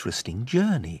interesting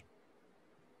journey.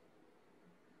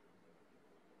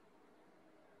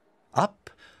 Up,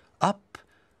 up,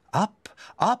 up,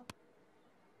 up,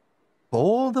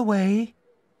 all the way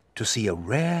to see a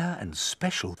rare and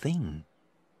special thing.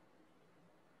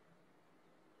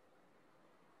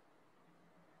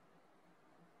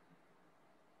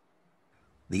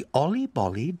 The Ollie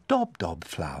Bolly Dob Dob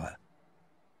flower.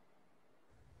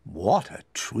 What a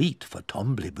treat for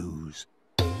Tombliboos.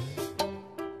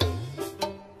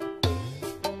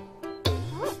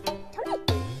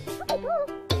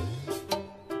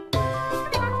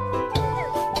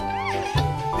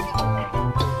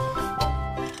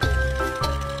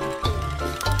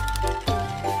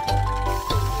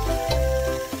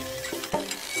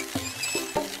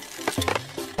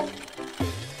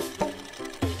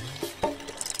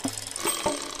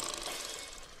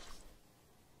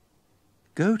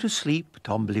 Go to sleep,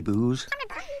 Tombliboos.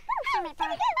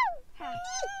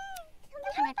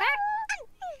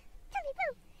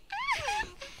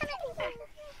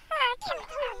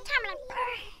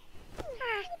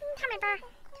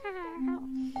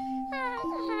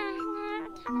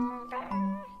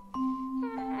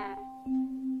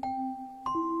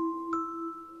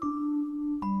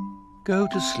 Go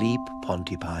to sleep,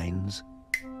 Pontypines.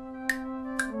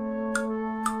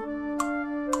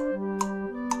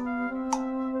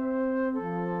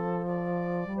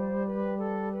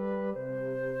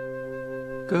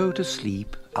 Go to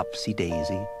sleep, Upsy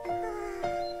Daisy.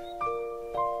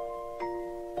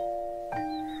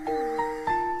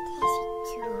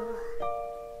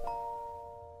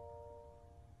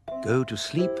 Go to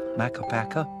sleep, Makka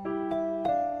Pakka.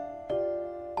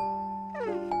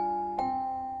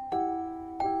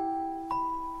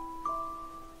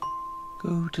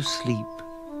 Go to sleep,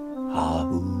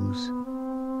 Hahoos.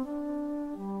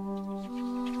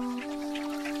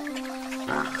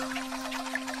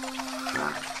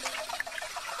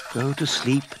 Go to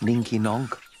sleep, Ninky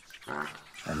Nonk,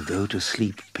 and go to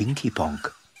sleep, Pinky Ponk.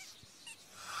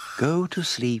 Go to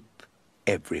sleep,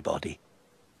 everybody.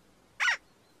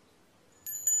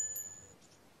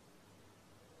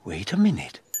 Wait a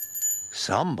minute.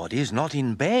 Somebody's not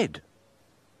in bed.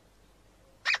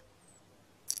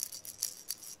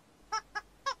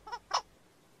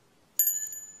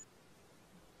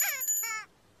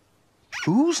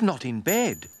 Who's not in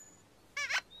bed?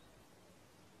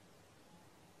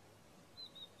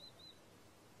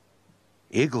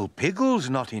 Igglepiggle's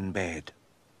not in bed.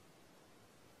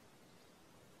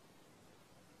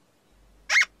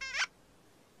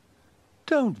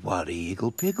 Don't worry,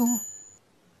 Igglepiggle.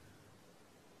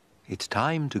 It's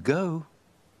time to go.